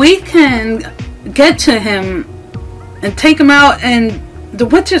can get to him and take him out, and the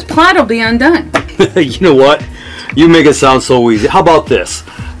witch's plot will be undone. You know what? You make it sound so easy. How about this?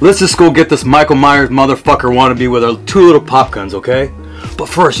 Let's just go get this Michael Myers motherfucker wannabe with our 2 little pop guns, okay? But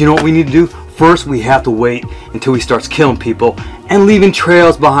first, you know what we need to do? First, we have to wait until he starts killing people and leaving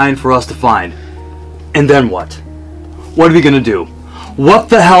trails behind for us to find. And then what? What are we gonna do? What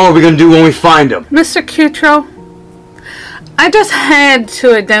the hell are we gonna do when we find him? Mr. Cutro, I just had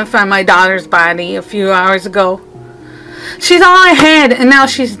to identify my daughter's body a few hours ago. She's all I had, and now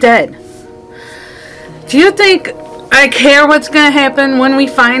she's dead. Do you think I care what's gonna happen when we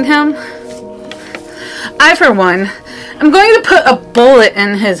find him? I, for one, am going to put a bullet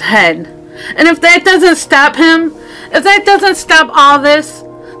in his head. And if that doesn't stop him, if that doesn't stop all this,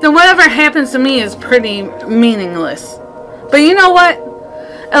 then whatever happens to me is pretty meaningless. But you know what?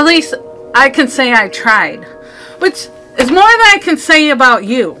 At least I can say I tried. Which is more than I can say about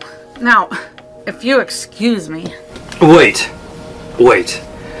you. Now, if you excuse me. Wait.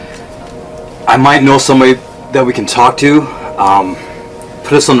 I might know somebody that we can talk to.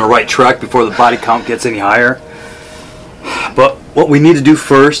 Put us on the right track before the body count gets any higher. But what we need to do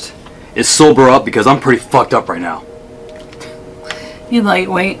first is sober up, because I'm pretty fucked up right now. You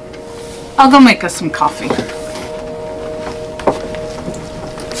lightweight. I'll go make us some coffee.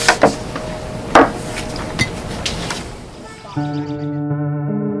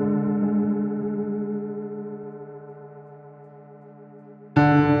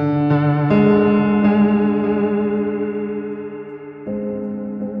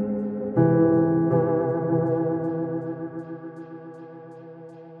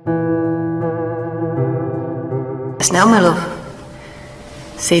 Now, my love,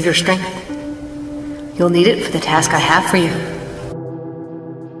 save your strength. You'll need it for the task I have for you.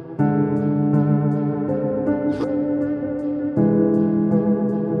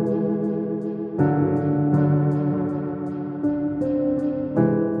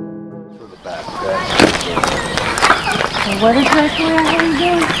 What exactly are we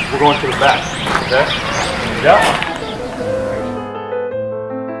doing? We're going to the back, okay? Yeah.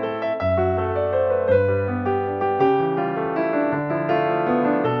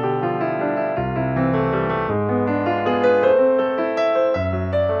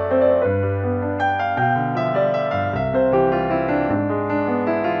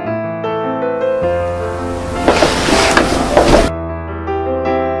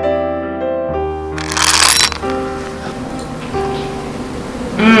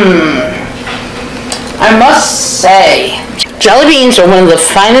 I must say, jelly beans are one of the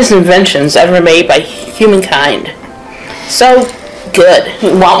finest inventions ever made by humankind. So good.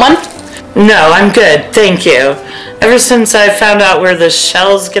 Want one? No, I'm good, thank you. Ever since I found out where the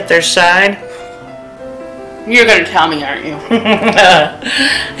shells get their shine. You're gonna tell me, aren't you?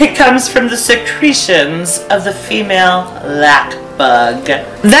 It comes from the secretions of the female lap bug.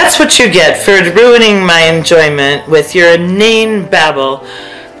 That's what you get for ruining my enjoyment with your inane babble.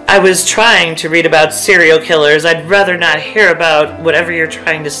 I was trying to read about serial killers. I'd rather not hear about whatever you're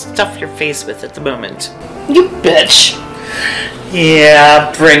trying to stuff your face with at the moment. You bitch.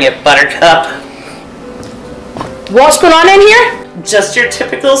 Yeah, bring it, Buttercup. What's going on in here? Just your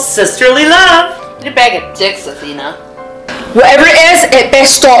typical sisterly love. You're a bag of dicks, Athena. Whatever it is, it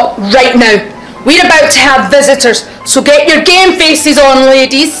best stop right now. We're about to have visitors, so get your game faces on,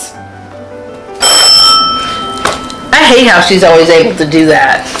 ladies. I hate how she's always able to do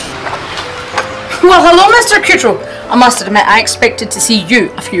that. Well, hello, Mr. Kutro. I must admit, I expected to see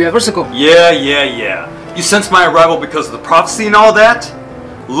you a few hours ago. Yeah. You sensed my arrival because of the prophecy and all that?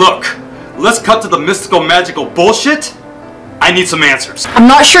 Look, let's cut to the mystical, magical bullshit. I need some answers. I'm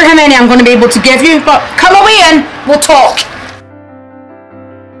not sure how many I'm going to be able to give you, but come away in, we'll talk.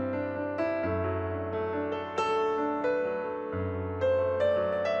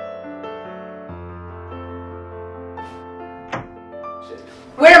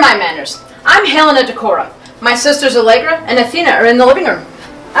 Where are my manners? I'm Helena Decora. My sisters Allegra and Athena are in the living room.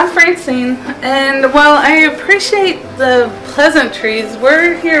 I'm Francine, and while I appreciate the pleasantries,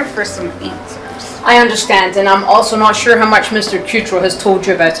 we're here for some answers. I understand, and I'm also not sure how much Mr. Kutro has told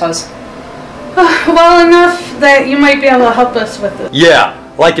you about us. Well enough that you might be able to help us with it. Yeah,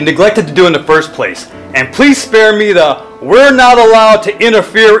 like you neglected to do in the first place. And please spare me the "we're not allowed to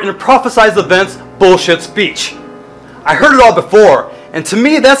interfere in prophesized events" bullshit speech. I heard it all before, and to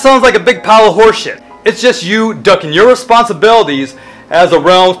me that sounds like a big pile of horseshit. It's just you ducking your responsibilities as the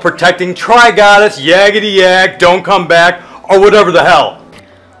realm's protecting Tri-Goddess, Yaggity Yag, don't come back, or whatever the hell.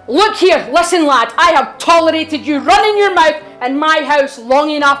 Look here, listen lad, I have tolerated you running your mouth in my house long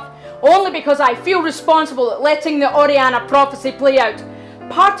enough, only because I feel responsible at letting the Oriana prophecy play out.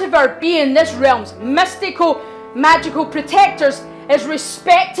 Part of our being this realm's mystical, magical protectors is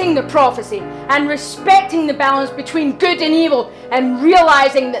respecting the prophecy and respecting the balance between good and evil, and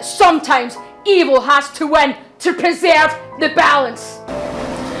realizing that sometimes evil has to win to preserve the balance.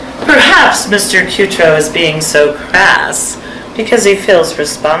 Perhaps Mr. Kutro is being so crass because he feels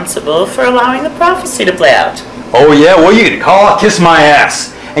responsible for allowing the prophecy to play out. Oh yeah, well you can call, kiss my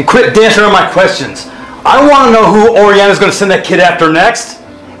ass, and quit dancing around my questions. I want to know who Oriana's going to send that kid after next,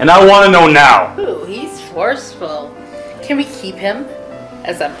 and I want to know now. Ooh, he's forceful. Can we keep him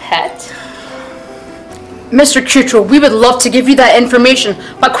as a pet? Mr. Kutro, we would love to give you that information,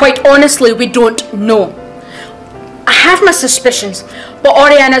 but quite honestly, we don't know. I have my suspicions, but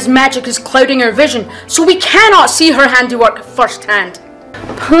Oriana's magic is clouding her vision, so we cannot see her handiwork firsthand.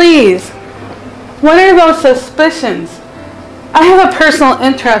 Please, what are those suspicions? I have a personal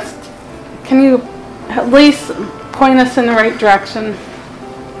interest. Can you at least point us in the right direction?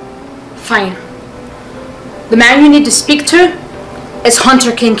 Fine. The man you need to speak to is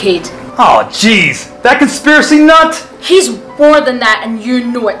Hunter Kincaid. Oh jeez, that conspiracy nut? He's more than that, and you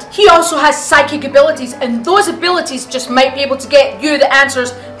know it. He also has psychic abilities, and those abilities just might be able to get you the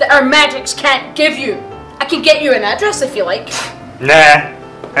answers that our magics can't give you. I can get you an address if you like. Nah.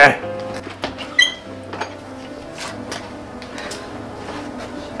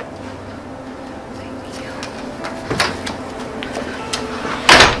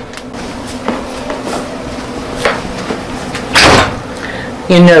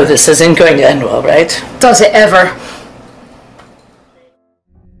 You know this isn't going to end well, right? Does it ever?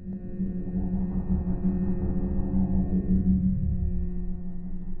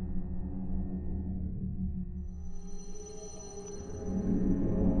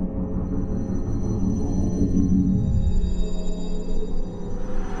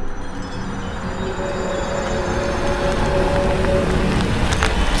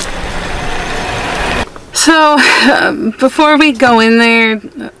 So, before we go in there,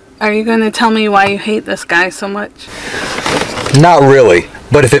 are you going to tell me why you hate this guy so much? Not really,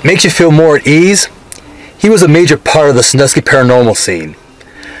 but if it makes you feel more at ease, he was a major part of the Sandusky paranormal scene.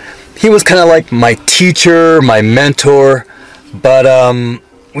 He was kind of like my teacher, my mentor, but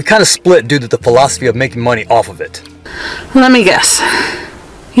we kind of split due to the philosophy of making money off of it. Let me guess.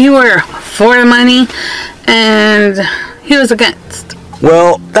 You were for money, and he was against.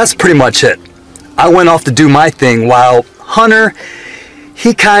 Well, that's pretty much it. I went off to do my thing, while Hunter,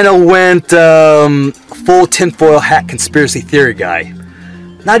 he kind of went full tinfoil hat conspiracy theory guy.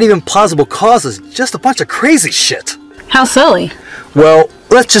 Not even plausible causes, just a bunch of crazy shit. How silly. Well,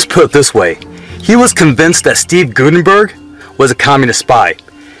 let's just put it this way. He was convinced that Steve Gutenberg was a communist spy.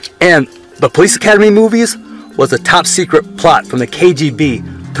 And the Police Academy movies was a top secret plot from the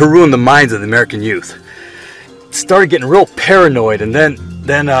KGB to ruin the minds of the American youth. Started getting real paranoid and then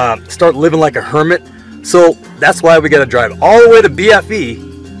start living like a hermit. So that's why we gotta drive all the way to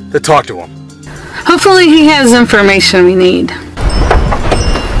BFE to talk to him. Hopefully he has information we need.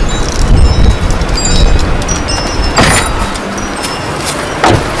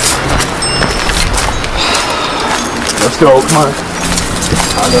 Let's go, come on.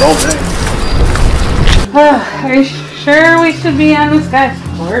 I've been all day. Are you sure we should be on this guy's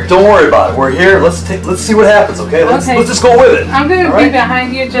court? Don't worry about it. We're here. Let's see what happens, okay? Let's just go with it. I'm going to be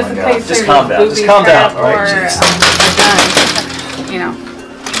behind you just in case just there's calm down. Just calm down, all right? You know.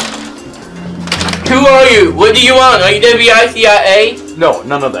 Who are you? What do you want? Are you FBI, CIA? No,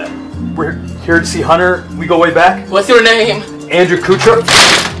 none of that. We're here to see Hunter. We go way back. What's your name? Andrew Kuchar.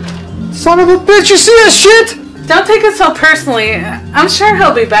 Son of a bitch, you see that shit? Don't take it so personally. I'm sure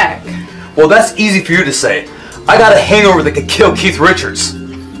he'll be back. Well, that's easy for you to say. I got a hangover that could kill Keith Richards.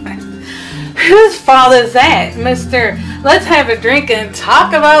 Whose fault is that, Mr. Let's have a drink and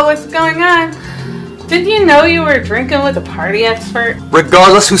talk about what's going on? Did you know you were drinking with a party expert?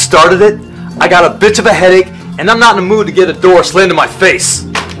 Regardless who started it, I got a bitch of a headache, and I'm not in the mood to get a door slammed in my face.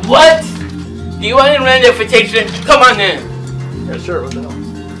 What? Do you want to run an invitation? Come on in. Yeah, sure. What the hell?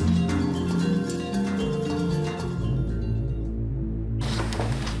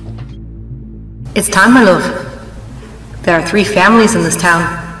 It's time, my love. There are 3 families in this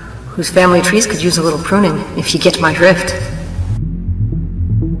town whose family trees could use a little pruning, if you get my drift.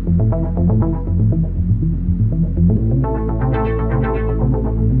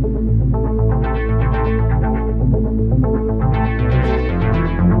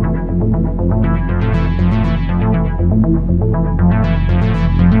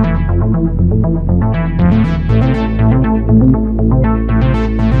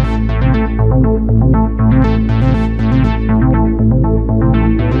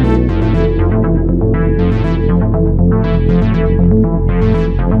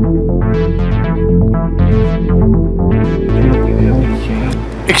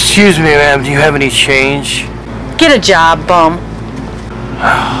 Excuse me, ma'am, do you have any change? Get a job, bum.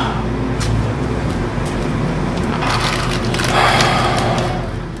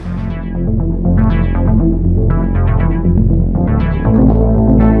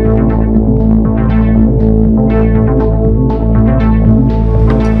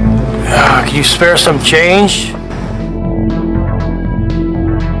 Can you spare some change?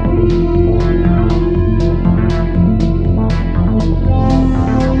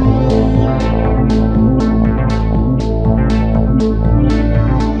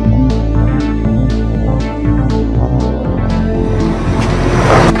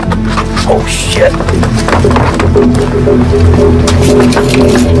 Oh, shit.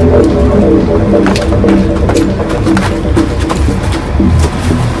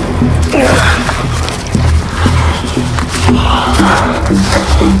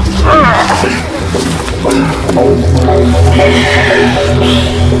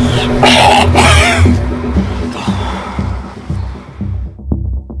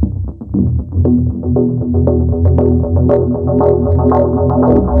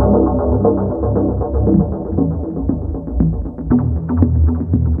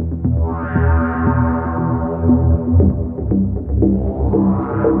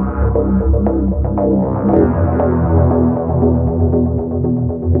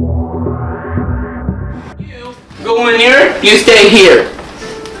 Go in here, you stay here.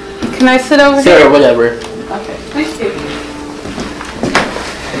 Can I sit over Sit here? or whatever. Okay, please do.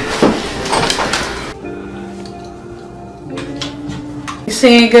 You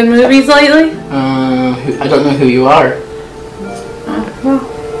see any good movies lately? I don't know who you are.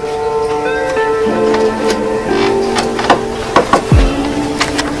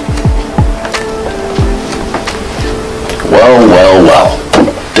 Well.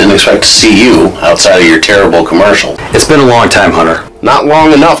 Didn't expect to see you outside of your terrible commercial. It's been a long time, Hunter. Not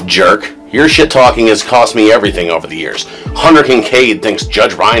long enough, jerk. Your shit-talking has cost me everything over the years. Hunter Kincaid thinks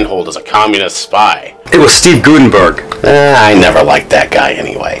Judge Reinhold is a communist spy. It was Steve Gutenberg. I never liked that guy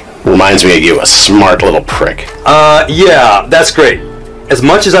anyway. Reminds me of you, a smart little prick. Yeah, that's great. As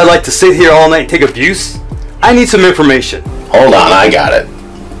much as I like to sit here all night and take abuse, I need some information. Hold on, I got it.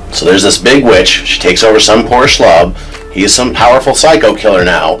 So there's this big witch, she takes over some poor schlub, he's some powerful psycho killer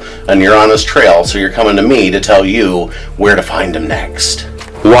now, and you're on his trail, so you're coming to me to tell you where to find him next.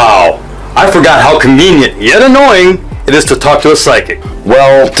 Wow, I forgot how convenient, yet annoying, it is to talk to a psychic.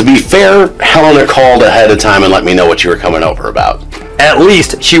 Well, to be fair, Helena called ahead of time and let me know what you were coming over about. At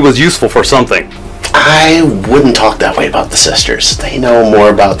least she was useful for something. I wouldn't talk that way about the sisters. They know more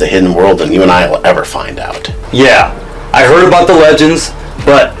about the hidden world than you and I will ever find out. Yeah, I heard about the legends,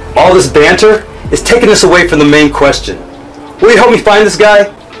 but all this banter is taking us away from the main question. Will you help me find this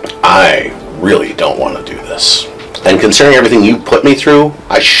guy? I really don't want to do this. And considering everything you put me through,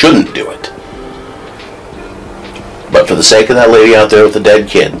 I shouldn't do it. But for the sake of that lady out there with the dead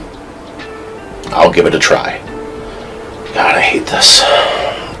kid, I'll give it a try. God, I hate this.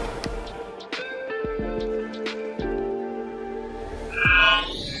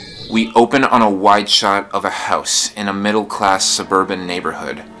 We open on a wide shot of a house in a middle-class suburban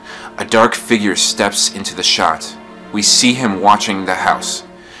neighborhood. A dark figure steps into the shot. We see him watching the house.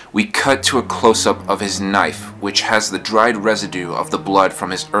 We cut to a close-up of his knife, which has the dried residue of the blood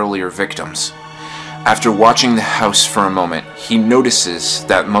from his earlier victims. After watching the house for a moment, he notices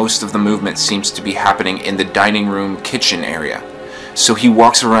that most of the movement seems to be happening in the dining room kitchen area. So he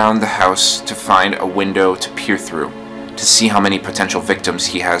walks around the house to find a window to peer through, to see how many potential victims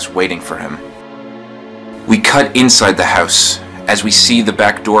he has waiting for him. We cut inside the house, as we see the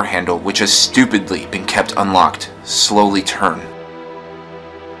back door handle, which has stupidly been kept unlocked, slowly turn.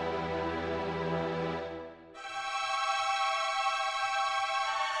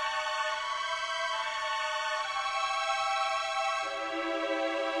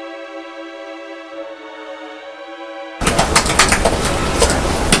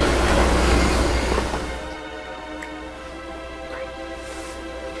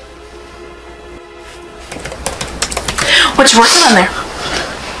 What you working on there?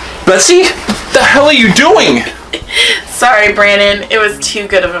 Betsy? The hell are you doing? Sorry, Brandon. It was too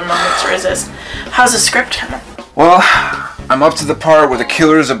good of a moment to resist. How's the script coming? Well, I'm up to the part where the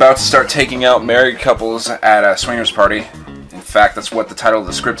killer is about to start taking out married couples at a swingers party. In fact, that's what the title of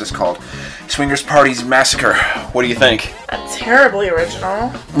the script is called. Swingers Parties Massacre. What do you think? That's terribly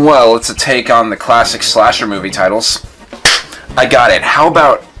original. Well, it's a take on the classic slasher movie titles. I got it. How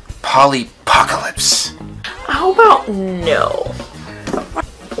about Polypocalypse? How about no?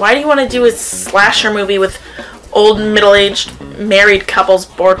 Why do you want to do a slasher movie with old middle-aged married couples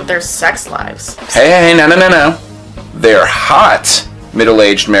bored with their sex lives? Hey, no. They're hot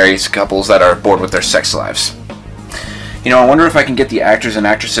middle-aged married couples that are bored with their sex lives. You know, I wonder if I can get the actors and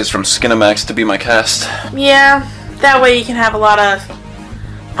actresses from Skinamax to be my cast. Yeah, that way you can have a lot of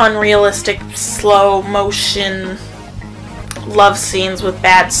unrealistic, slow motion love scenes with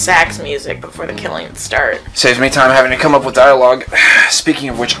bad sax music before the killings start. Saves me time having to come up with dialogue. Speaking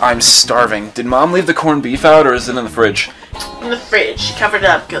of which, I'm starving. Did Mom leave the corned beef out, or is it in the fridge? In the fridge. She covered it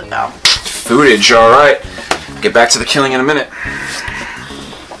up good, though. Foodage, alright. Get back to the killing in a minute.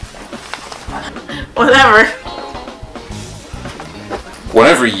 Whatever.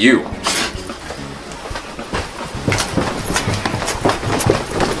 Whatever you.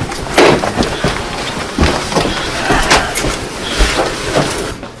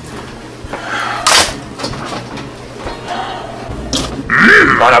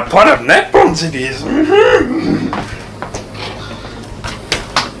 On a pot of neck bones it is. Alright.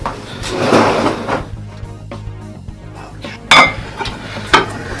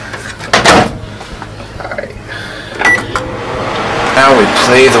 Now we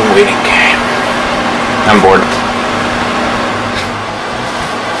play the waiting game. I'm bored.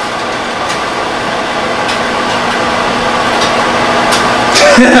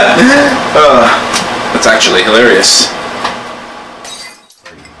 That's actually hilarious.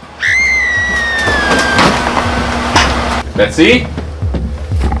 Betsy?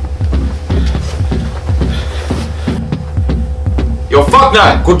 Yo,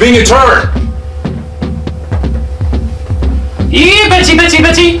 fucknut! Quit being a turd! Yeah, Betsy!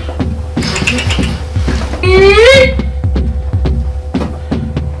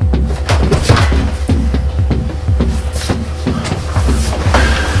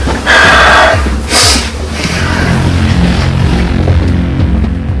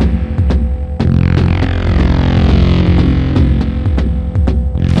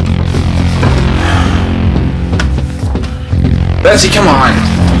 Betsy, come on.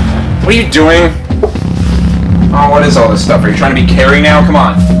 What are you doing? Oh, what is all this stuff? Are you trying to be Carrie now? Come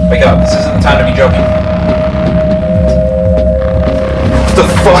on. Wake up. This isn't the time to be joking. What the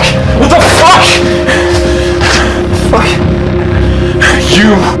fuck? What the fuck? Fuck.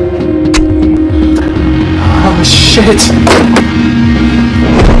 You. Oh, shit.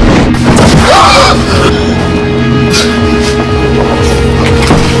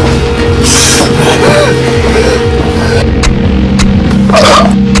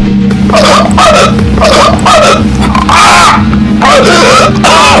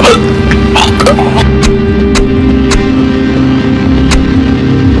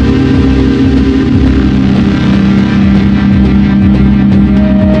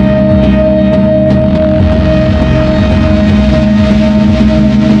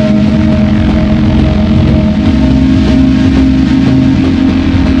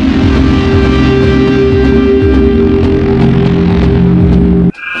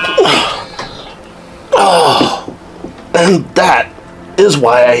 And that is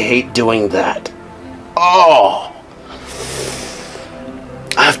why I hate doing that. Oh!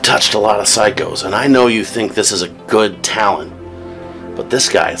 I've touched a lot of psychos, and I know you think this is a good talent. But this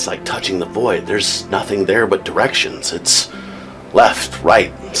guy, it's like touching the void. There's nothing there but directions. It's left,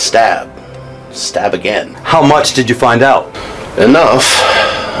 right, stab, stab again. How much did you find out? Enough.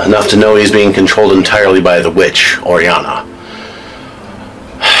 Enough to know he's being controlled entirely by the witch, Oriana.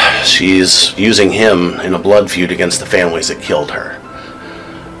 She's using him in a blood feud against the families that killed her.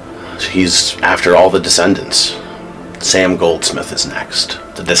 He's after all the descendants. Sam Goldsmith is next.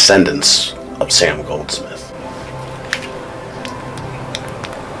 The descendants of Sam Goldsmith.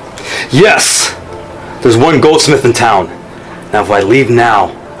 Yes! There's one Goldsmith in town. Now if I leave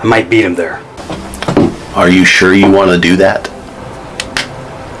now, I might beat him there. Are you sure you want to do that?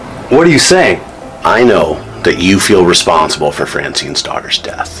 What are you saying? I know that you feel responsible for Francine's daughter's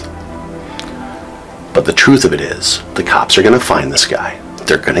death. But the truth of it is, the cops are going to find this guy.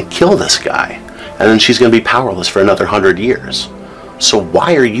 They're going to kill this guy. And then she's going to be powerless for another 100 years. So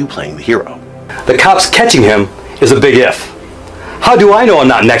why are you playing the hero? The cops catching him is a big if. How do I know I'm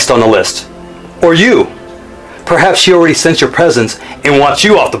not next on the list? Or you? Perhaps she already sensed your presence and wants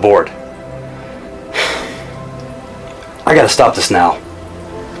you off the board. I gotta stop this now.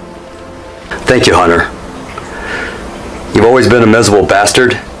 Thank you, Hunter. You've always been a miserable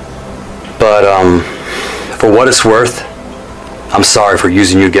bastard, but for what it's worth, I'm sorry for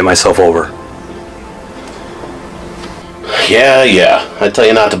using you to get myself over. Yeah. I tell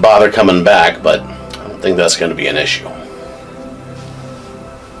you not to bother coming back, but I don't think that's going to be an issue.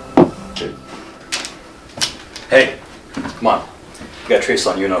 Hey, come on. You got trace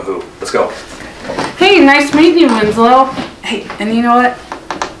on you-know-who. Let's go. Hey, nice meeting you, Winslow. Hey, and you know what?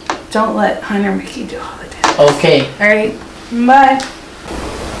 Don't let Hunter make you do all the damage. Okay. Alright, bye.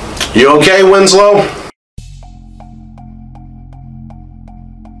 You okay, Winslow?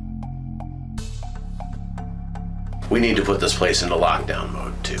 We need to put this place into lockdown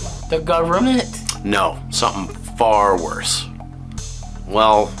mode, too. The government? No, something far worse.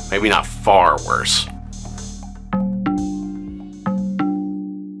 Well, maybe not far worse.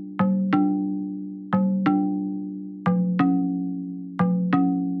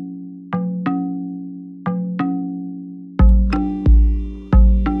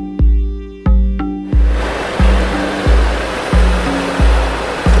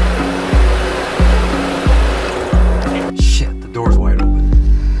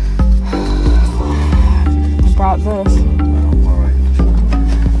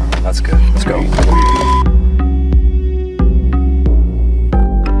 That's good. Let's go.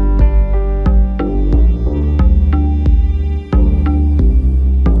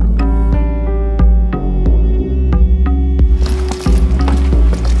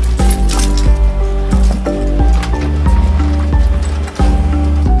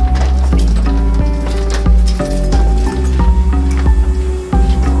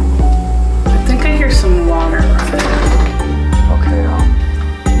 I think I hear some water running. Okay,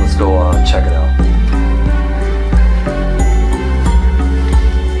 let's go check it out.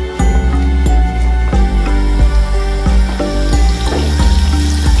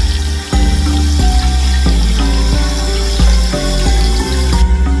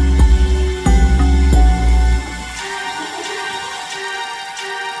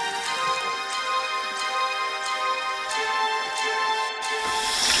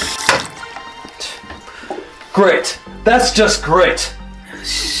 Great. That's just great.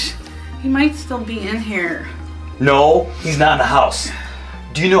 He might still be in here. No, he's not in the house.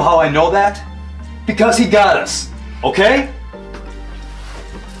 Do you know how I know that? Because he got us, okay?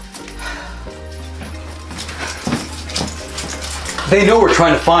 They know we're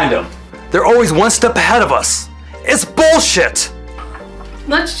trying to find him. They're always one step ahead of us. It's bullshit!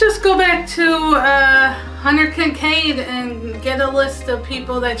 Let's just go back to Hunter Kincaid and get a list of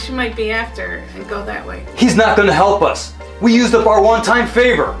people that she might be after and go that way. He's not gonna help us. We used up our one-time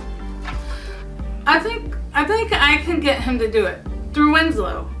favor. I think I can get him to do it through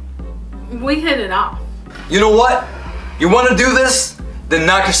Winslow. We hit it off. You know what? You want to do this? Then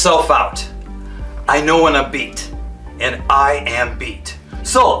knock yourself out. I know when I'm beat, and I am beat.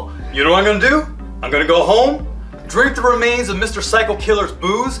 So, you know what I'm gonna do? I'm gonna go home, drink the remains of Mr. Psycho Killer's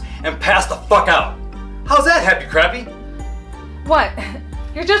booze, and pass the fuck out. How's that, Happy Crappy? What?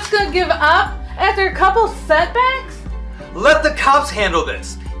 You're just gonna give up after a couple setbacks? Let the cops handle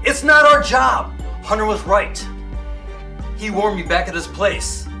this. It's not our job. Hunter was right. He warned me back at his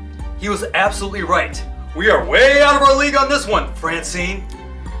place. He was absolutely right. We are way out of our league on this one, Francine.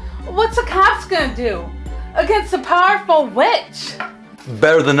 What's the cops gonna do against a powerful witch?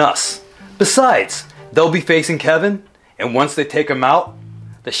 Better than us. Besides, they'll be facing Kevin, and once they take him out,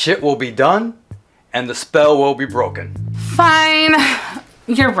 the shit will be done, and the spell will be broken. Fine,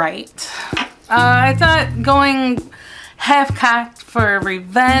 you're right. I thought going half-cocked for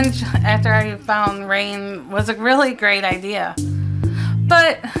revenge after I found Rain was a really great idea.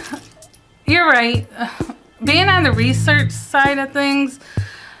 But you're right. Being on the research side of things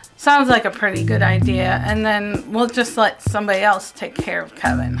sounds like a pretty good idea, and then we'll just let somebody else take care of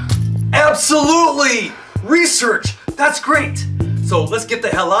Kevin. Absolutely! Research! That's great! So let's get the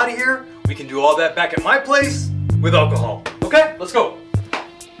hell out of here. We can do all that back at my place with alcohol. Okay? Let's go.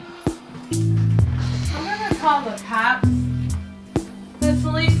 I'm gonna call the cops. That's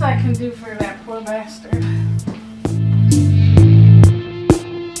the least I can do for that poor bastard.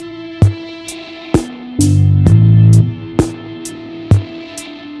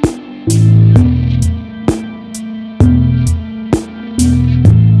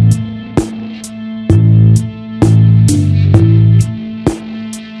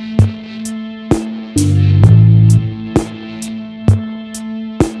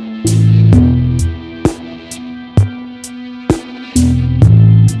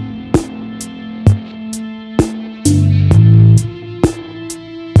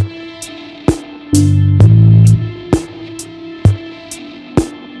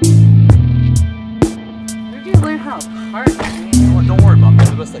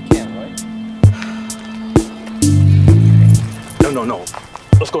 No.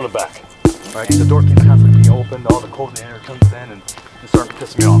 Let's go in the back. Alright, the door keeps constantly being opened, all the cold air comes in and it's starting to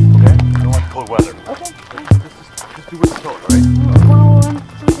piss me off, okay? I don't like the cold weather. Okay. Just do what you're told, alright? Well,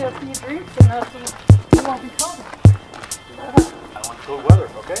 since you have a few drinks enough, you won't be cold. I don't want cold weather,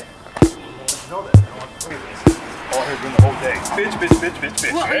 okay? You know that. I don't want crazy. All I heard during the whole day.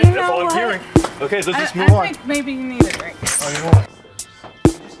 Bitch, Well, right? you That's know all I'm what? hearing. Okay, so let's just move on. I think maybe you need a drink. Oh, you know what?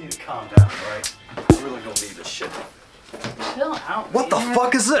 You just need to calm down, alright? I really don't need this shit. Chill out. What the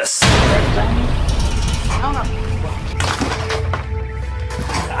fuck is this?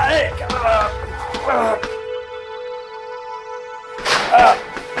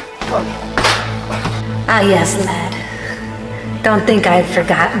 Ah, yes, lad. Don't think I've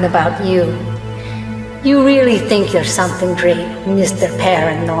forgotten about you. You really think you're something great, Mr.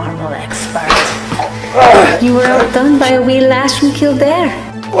 Paranormal Expert. You were outdone by a wee lass from Kildare.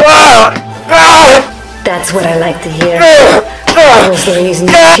 That's what I like to hear. That was the reason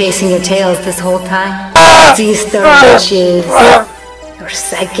you're chasing your tails this whole time. These witches, your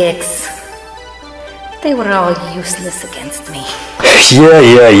psychics. They were all useless against me.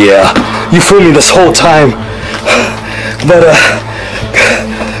 Yeah. You fooled me this whole time. But,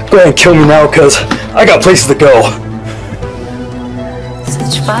 go ahead and kill me now, cause I got places to go.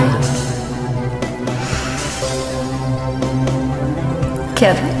 Such fun.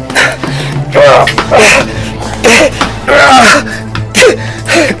 Kevin.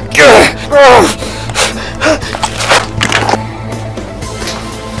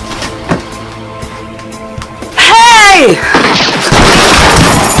 Hey!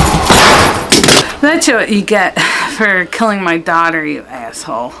 That's what you get for killing my daughter, you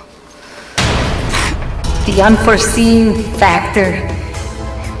asshole. The unforeseen factor.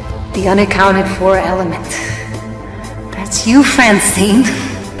 The unaccounted for element. That's you, Francine.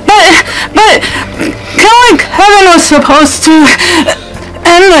 But killing Kevin was supposed to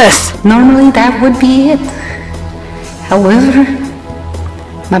end this. Normally that would be it. However,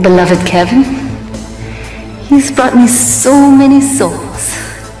 my beloved Kevin, he's brought me so many souls.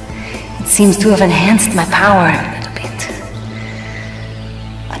 It seems to have enhanced my power a little bit.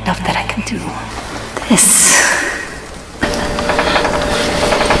 Enough that I can do this.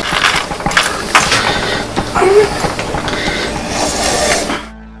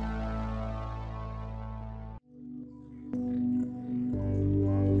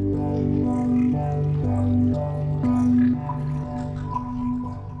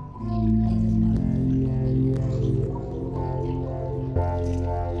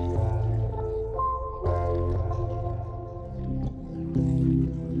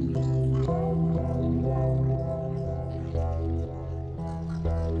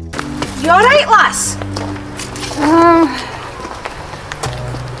 You alright, lass?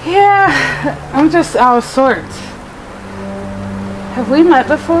 Yeah, I'm just out of sorts. Have we met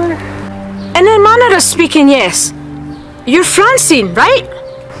before? In a manner of speaking, yes. You're Francine, right?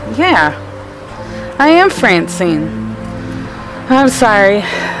 Yeah, I am Francine. I'm sorry.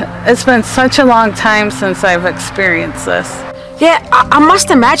 It's been such a long time since I've experienced this. Yeah, I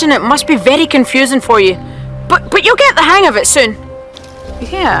must imagine it must be very confusing for you. But you'll get the hang of it soon.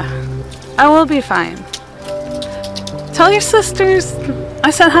 Yeah, I will be fine. Tell your sisters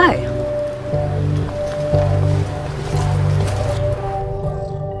I said hi.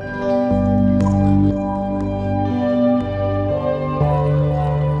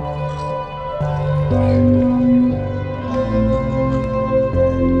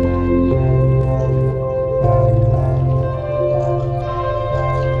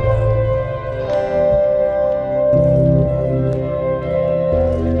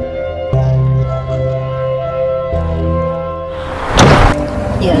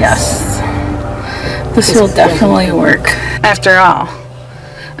 Yes. This will definitely work. After all,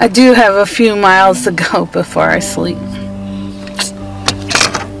 I do have a few miles to go before I sleep.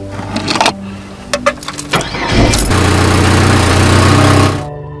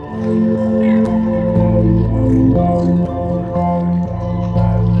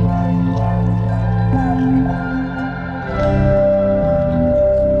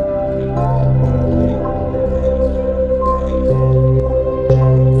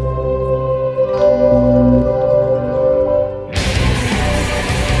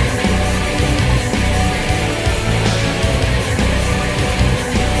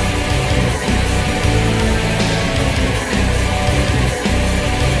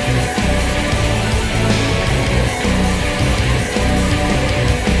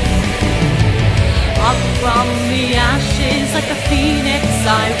 From the ashes like a phoenix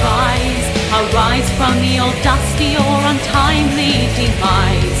I rise from the old dusty or untimely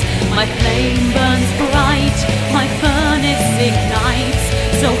demise. My flame burns bright, my furnace ignites,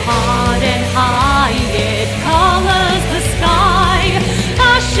 so hard and high it colors the sky.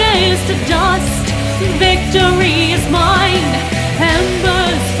 Ashes to dust, victory is mine.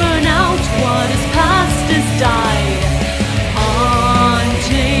 Embers burn out, what is past is died.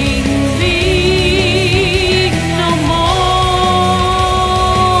 Haunting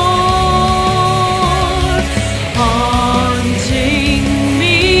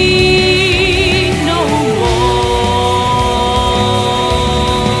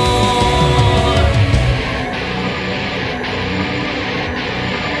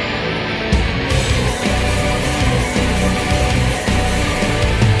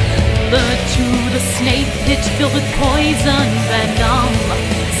snake pit filled with poison venom.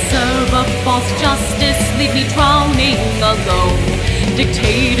 Serve a false justice, leave me drowning alone.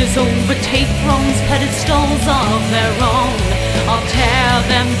 Dictators overtake thrones, pedestals of their own. I'll tear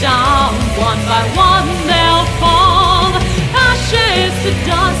them down, one by one they'll fall. Ashes to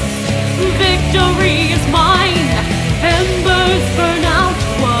dust, victory is mine. Embers burn out,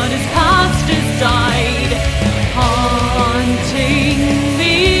 what is past is died. Haunting me.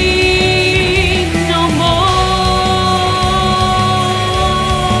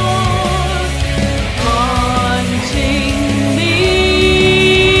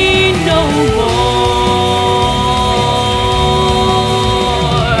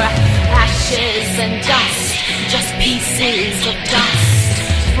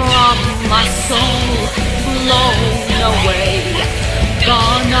 My soul blown away.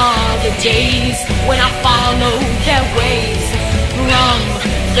 Gone are the days when I followed their ways. From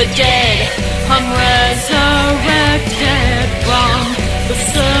the dead, I'm resurrected from